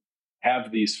evaluation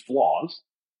have these flaws.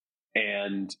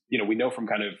 And, we know from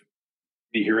kind of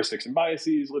the heuristics and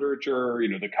biases literature,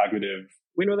 the cognitive.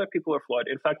 We know that people are flawed.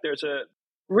 In fact, there's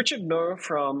Richard Ngo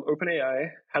from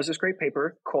OpenAI has this great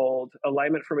paper called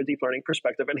Alignment from a Deep Learning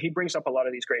Perspective. And he brings up a lot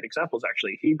of these great examples,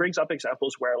 actually. He brings up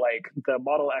examples where like the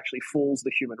model actually fools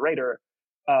the human rater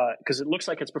because it looks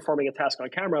like it's performing a task on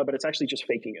camera, but it's actually just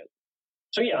faking it.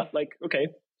 So yeah, okay,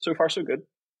 so far so good.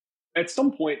 At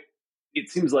some point, it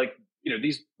seems like,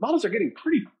 these models are getting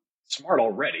pretty smart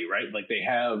already, right? Like they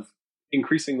have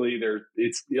increasingly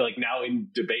it's like now in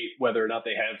debate whether or not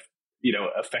they have,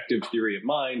 effective theory of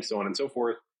mind, so on and so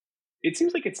forth. It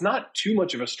seems like it's not too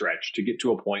much of a stretch to get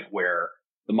to a point where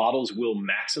the models will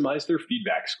maximize their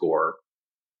feedback score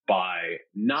by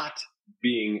not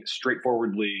being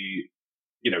straightforwardly,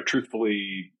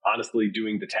 truthfully, honestly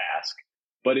doing the task,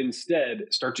 but instead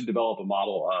start to develop a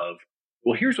model of,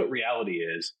 well, here's what reality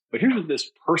is, but here's what this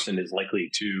person is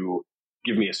likely to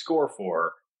give me a score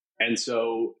for. And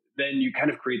so then you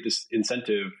kind of create this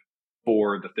incentive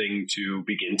for the thing to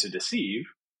begin to deceive.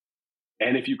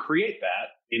 And if you create that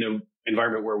in an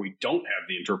environment where we don't have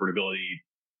the interpretability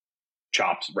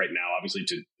chops right now, obviously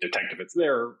to detect if it's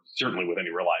there, certainly with any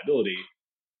reliability,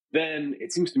 then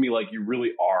it seems to me like you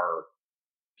really are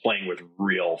playing with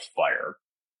real fire.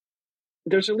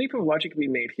 There's a leap of logic to be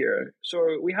made here.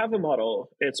 So we have a model.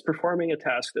 It's performing a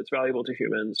task that's valuable to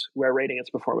humans. We're rating its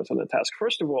performance on the task.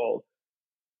 First of all,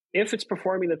 if it's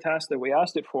performing the task that we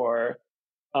asked it for,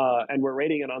 and we're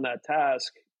rating it on that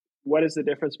task, what is the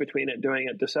difference between it doing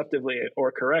it deceptively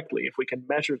or correctly if we can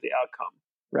measure the outcome,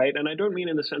 right? And I don't mean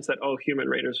in the sense that, oh, human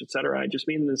raters, et cetera. I just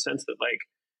mean in the sense that, like,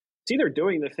 it's either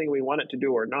doing the thing we want it to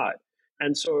do or not.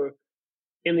 And so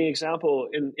in the example,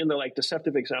 in the like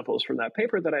deceptive examples from that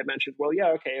paper that I mentioned, well, yeah,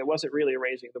 okay, it wasn't really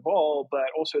raising the ball, but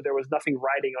also there was nothing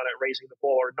riding on it raising the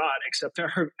ball or not, except our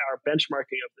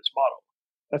benchmarking of this model.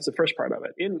 That's the first part of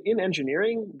it. In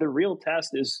engineering, the real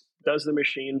test is, does the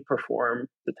machine perform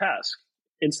the task?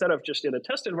 Instead of just in a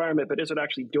test environment, but is it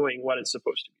actually doing what it's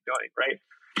supposed to be doing, right?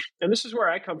 And this is where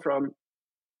I come from.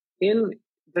 In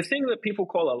the thing that people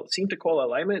seem to call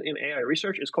alignment in AI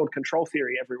research is called control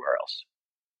theory everywhere else.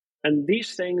 And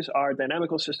these things are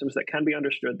dynamical systems that can be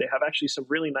understood. They have actually some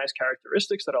really nice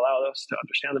characteristics that allow us to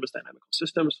understand them as dynamical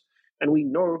systems. And we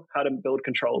know how to build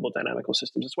controllable dynamical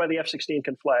systems. That's why the F-16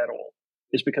 can fly at all,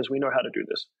 is because we know how to do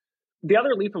this. The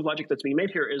other leap of logic that's being made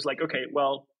here is like, okay,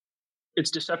 well, it's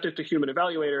deceptive to human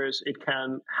evaluators. It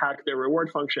can hack their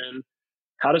reward function.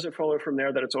 How does it follow from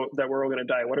there that we're all going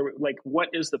to die? What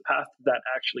is the path to that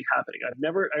actually happening?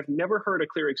 I've never heard a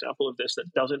clear example of this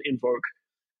that doesn't invoke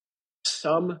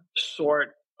some sort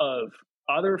of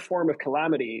other form of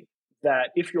calamity that,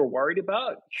 if you're worried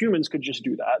about, humans could just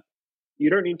do that. You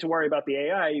don't need to worry about the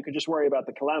AI. You could just worry about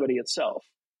the calamity itself.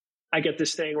 I get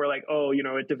this thing where, like, oh,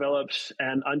 it develops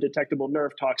an undetectable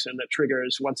nerve toxin that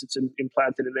triggers once it's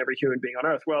implanted in every human being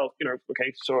on Earth. Well,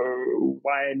 okay, so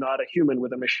why not a human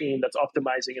with a machine that's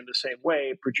optimizing in the same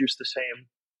way produce the same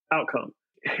outcome?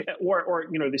 Or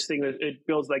this thing that it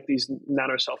builds like these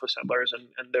nano self-assemblers,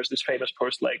 and there's this famous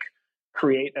post like,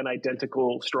 create an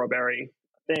identical strawberry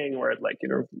thing where it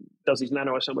does these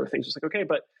nano assembler things. It's like, okay,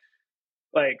 but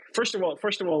like, first of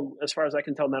all, as far as I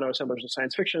can tell, nano assemblers are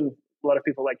science fiction. A lot of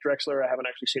people like Drexler. I haven't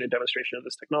actually seen a demonstration of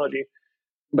this technology.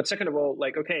 But second of all,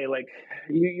 like, okay, like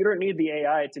you don't need the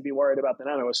AI to be worried about the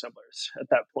nano assemblers at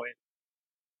that point.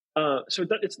 So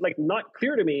it's like not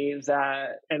clear to me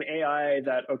that an AI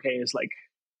that, okay, is like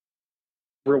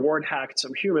reward hacked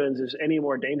some humans is any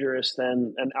more dangerous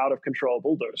than an out of control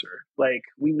bulldozer. Like,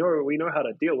 we know how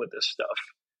to deal with this stuff.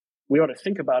 We ought to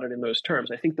think about it in those terms.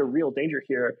 I think the real danger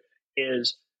here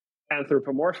is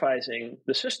anthropomorphizing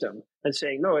the system and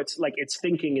saying, no, it's like, it's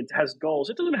thinking, it has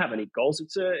goals. It doesn't have any goals.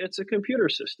 It's a computer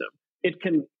system. It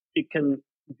can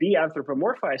be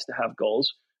anthropomorphized to have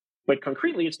goals, but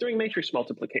concretely it's doing matrix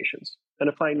multiplications and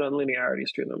applying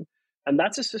nonlinearities to them. And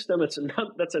that's a system that's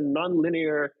a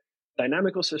nonlinear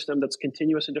dynamical system that's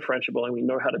continuous and differentiable, and we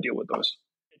know how to deal with those.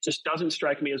 It just doesn't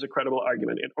strike me as a credible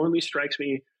argument. It only strikes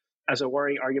me as a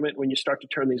worrying argument when you start to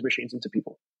turn these machines into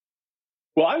people.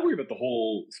 Well, I worry about the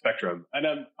whole spectrum, and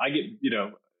I get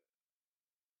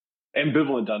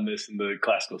ambivalent on this in the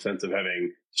classical sense of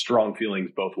having strong feelings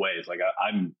both ways. Like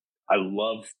I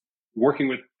love working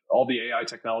with all the AI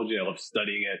technology. I love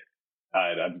studying it.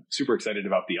 I'm super excited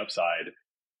about the upside.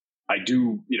 I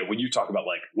do, when you talk about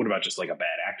like, what about just like a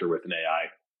bad actor with an AI?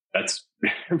 That's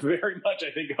very much,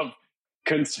 I think, of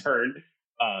concern,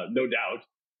 no doubt.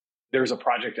 There's a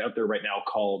project out there right now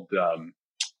called, I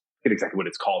forget exactly what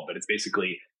it's called, but it's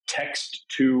basically text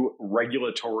to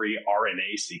regulatory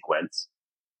RNA sequence,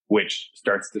 which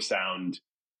starts to sound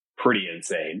pretty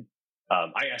insane.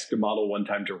 I asked a model one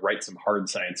time to write some hard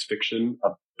science fiction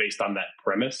based on that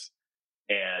premise,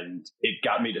 and it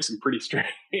got me to some pretty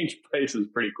strange places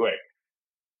pretty quick.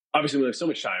 Obviously, we have so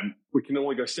much time, we can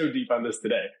only go so deep on this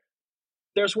today.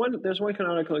 There's one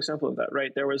canonical example of that,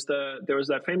 right? There was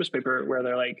that famous paper where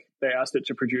they asked it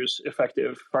to produce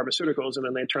effective pharmaceuticals, and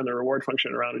then they turned the reward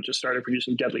function around and just started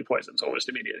producing deadly poisons almost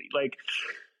immediately. Like,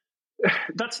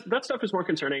 that stuff is more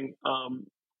concerning.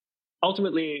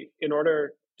 Ultimately, in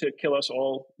order to kill us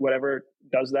all, whatever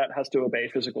does that has to obey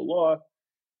physical law.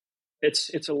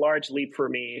 It's a large leap for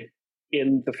me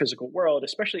in the physical world,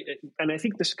 especially, and I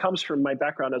think this comes from my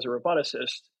background as a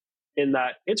roboticist, in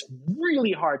that it's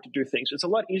really hard to do things. It's a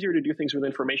lot easier to do things with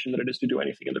information than it is to do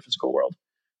anything in the physical world,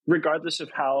 regardless of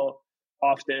how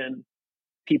often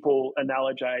people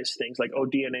analogize things like, oh,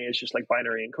 DNA is just like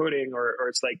binary encoding, or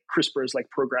it's like CRISPR is like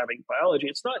programming biology.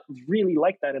 It's not really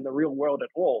like that in the real world at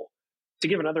all. to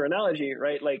give another analogy,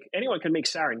 right? Like anyone can make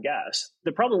sarin gas.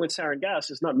 The problem with sarin gas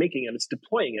is not making it; it's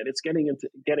deploying it. It's getting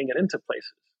it into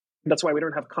places. That's why we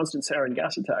don't have constant sarin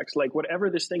gas attacks. Like whatever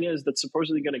this thing is that's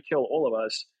supposedly going to kill all of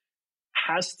us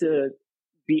has to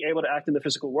be able to act in the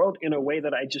physical world in a way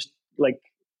that I just like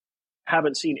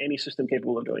haven't seen any system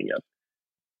capable of doing yet.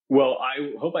 Well,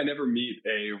 I hope I never meet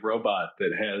a robot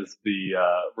that has the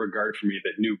regard for me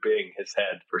that New Bing has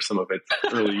had for some of its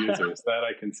early users. That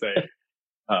I can say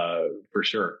for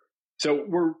sure. So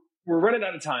we're running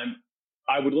out of time.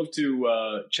 I would love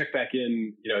to check back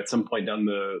in, at some point down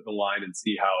the line and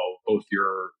see how both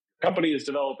your company is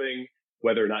developing,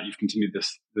 whether or not you've continued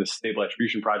this stable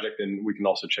attribution project, and we can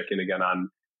also check in again on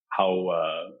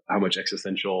how much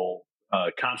existential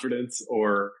confidence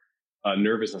or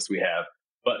nervousness we have.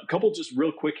 But a couple just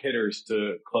real quick hitters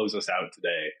to close us out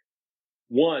today.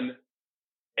 One,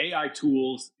 AI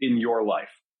tools in your life.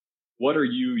 What are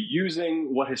you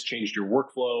using? What has changed your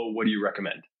workflow? What do you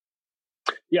recommend?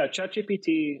 Yeah,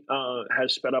 ChatGPT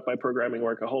has sped up my programming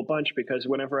work a whole bunch because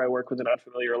whenever I work with an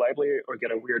unfamiliar library or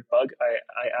get a weird bug,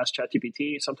 I ask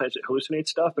ChatGPT. Sometimes it hallucinates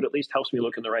stuff, but at least helps me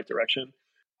look in the right direction.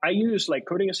 I use like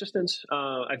coding assistants.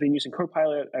 I've been using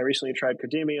Copilot. I recently tried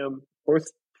Codemium. Both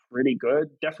pretty good.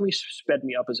 Definitely sped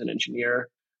me up as an engineer,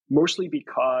 mostly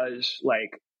because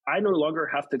like I no longer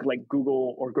have to like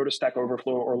Google or go to Stack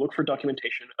Overflow or look for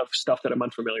documentation of stuff that I'm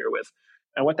unfamiliar with.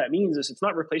 And what that means is it's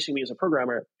not replacing me as a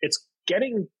programmer. It's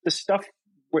getting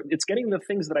the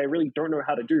things that I really don't know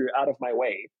how to do out of my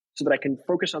way so that I can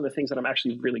focus on the things that I'm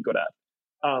actually really good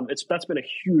at. That's been a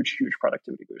huge, huge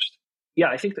productivity boost. Yeah,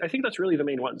 I think that's really the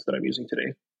main ones that I'm using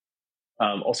today.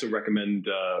 Also recommend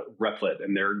Replit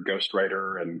and their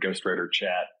Ghostwriter and Ghostwriter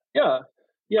chat. Yeah.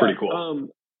 Pretty cool.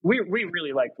 We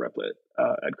really like Replit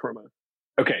at Chroma.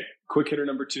 Okay, quick hitter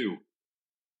number 2.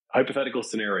 Hypothetical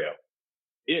scenario.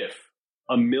 If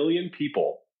 1 million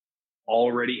people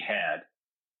already had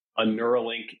a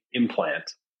Neuralink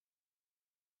implant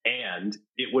and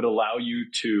it would allow you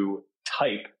to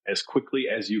type as quickly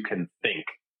as you can think,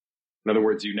 in other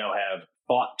words, you now have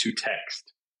thought to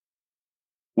text,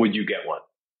 would you get one?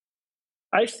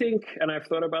 I think, and I've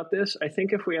thought about this, I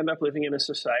think if we end up living in a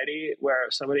society where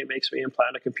somebody makes me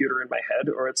implant a computer in my head,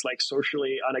 or it's like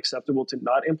socially unacceptable to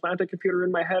not implant a computer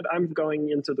in my head, I'm going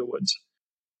into the woods.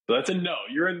 So that's a no.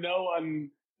 You're a no on...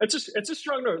 It's a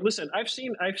strong no. Listen, I've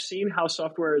seen how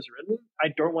software is written. I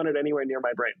don't want it anywhere near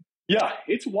my brain. Yeah,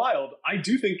 it's wild. I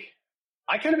do think,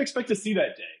 I kind of expect to see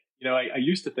that day. I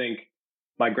used to think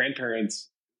my grandparents,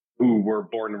 who were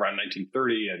born around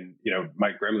 1930, and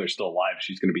my grandmother's still alive.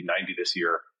 She's going to be 90 this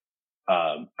year.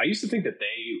 I used to think that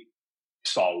they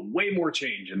saw way more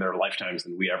change in their lifetimes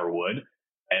than we ever would,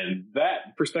 and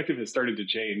that perspective has started to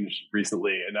change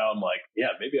recently. And now I'm like, yeah,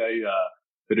 maybe I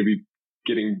better be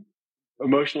getting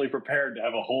emotionally prepared to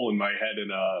have a hole in my head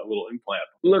and a little implant.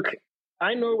 Look,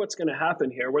 I know what's going to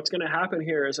happen here. What's going to happen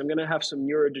here is I'm going to have some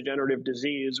neurodegenerative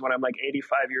disease when I'm like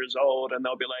 85 years old, and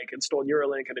they'll be like, install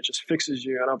Neuralink and it just fixes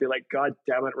you. And I'll be like, God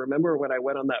damn it. Remember when I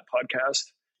went on that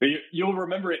podcast? You'll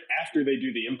remember it after they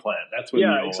do the implant. That's when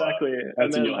exactly.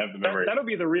 That's when you'll have the memory. That'll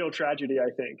be the real tragedy,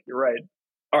 I think. You're right.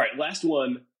 All right, last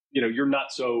one. You're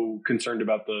not so concerned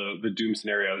about the doom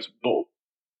scenarios, but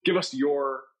give us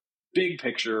your big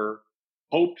picture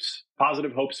hopes,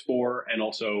 positive hopes for, and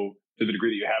also to the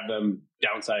degree that you have them,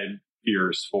 downside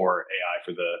fears for AI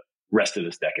for the rest of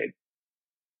this decade.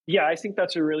 Yeah, I think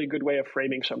that's a really good way of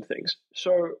framing some things.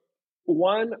 So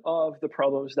one of the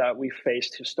problems that we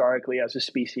faced historically as a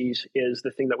species is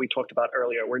the thing that we talked about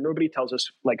earlier, where nobody tells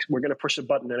us, like, we're going to push a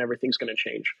button and everything's going to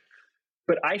change.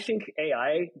 But I think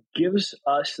AI gives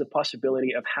us the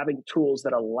possibility of having tools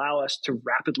that allow us to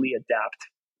rapidly adapt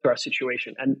to our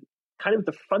situation. And kind of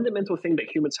the fundamental thing that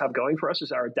humans have going for us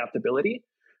is our adaptability.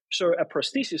 So a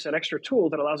prosthesis, an extra tool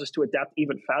that allows us to adapt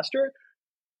even faster,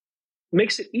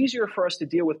 makes it easier for us to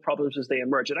deal with problems as they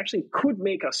emerge. It actually could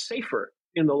make us safer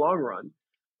in the long run.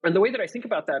 And the way that I think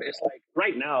about that is like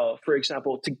right now, for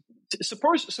example, to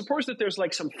suppose that there's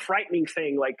like some frightening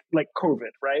thing like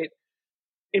COVID, right?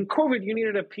 In COVID, you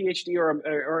needed a PhD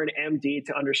or an MD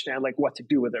to understand like what to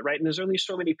do with it, right? And there's only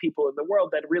so many people in the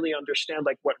world that really understand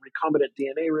like what recombinant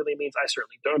DNA really means. I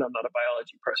certainly don't. I'm not a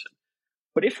biology person.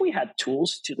 But if we had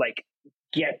tools to like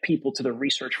get people to the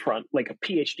research front, like a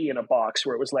PhD in a box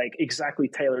where it was like exactly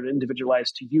tailored,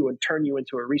 individualized to you and turn you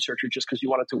into a researcher just because you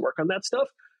wanted to work on that stuff,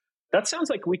 that sounds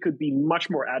like we could be much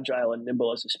more agile and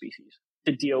nimble as a species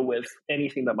to deal with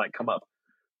anything that might come up.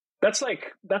 That's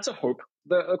a hope.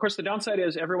 Of course, the downside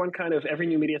is every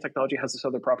new media technology has this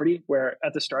other property where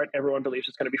at the start, everyone believes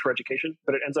it's going to be for education,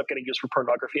 but it ends up getting used for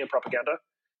pornography and propaganda.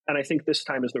 And I think this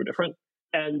time is no different.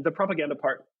 And the propaganda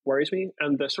part worries me.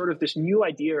 And the sort of this new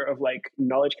idea of like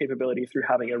knowledge capability through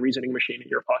having a reasoning machine in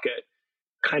your pocket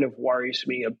kind of worries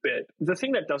me a bit. The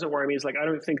thing that doesn't worry me is like, I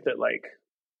don't think that like,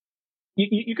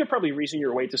 you could probably reason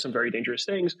your way to some very dangerous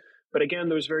things. But again,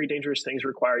 those very dangerous things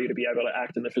require you to be able to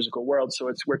act in the physical world.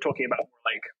 So we're talking about more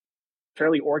like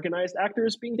fairly organized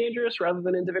actors being dangerous rather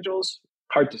than individuals.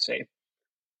 Hard to say.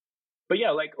 But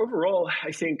yeah, like overall,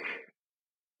 I think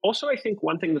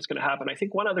one thing that's going to happen, I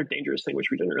think one other dangerous thing,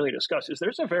 which we didn't really discuss, is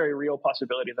there's a very real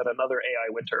possibility that another AI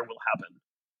winter will happen.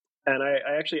 And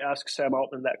I actually asked Sam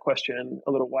Altman that question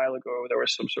a little while ago. There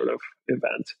was some sort of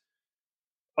event.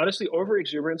 Honestly, over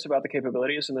exuberance about the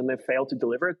capabilities and then they failed to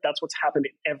deliver. That's what's happened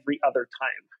in every other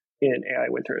time in AI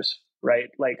winters, right?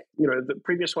 Like, the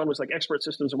previous one was like expert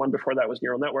systems, and one before that was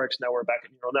neural networks. Now we're back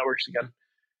at neural networks again.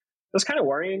 That's kind of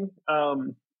worrying.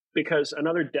 Because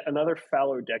another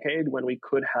fallow decade when we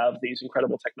could have these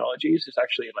incredible technologies is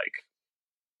actually like,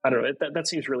 I don't know, that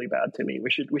seems really bad to me.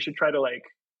 We should try to like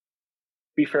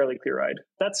be fairly clear-eyed.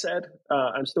 That said,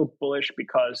 I'm still bullish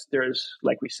because there's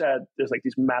like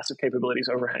these massive capabilities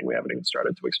overhang we haven't even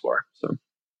started to explore. So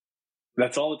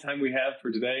that's all the time we have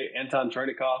for today. Anton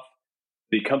Troynikov,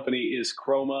 the company is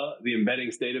Chroma, the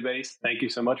embeddings database. Thank you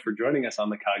so much for joining us on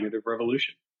the Cognitive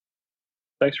Revolution.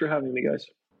 Thanks for having me, guys.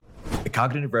 The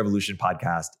Cognitive Revolution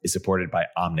podcast is supported by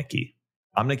Omniki.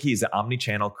 Omniki is an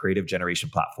omni-channel creative generation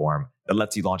platform that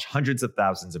lets you launch hundreds of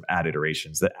thousands of ad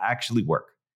iterations that actually work,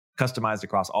 customized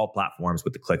across all platforms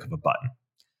with the click of a button.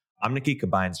 Omniki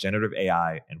combines generative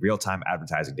AI and real-time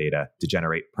advertising data to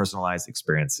generate personalized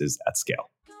experiences at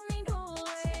scale.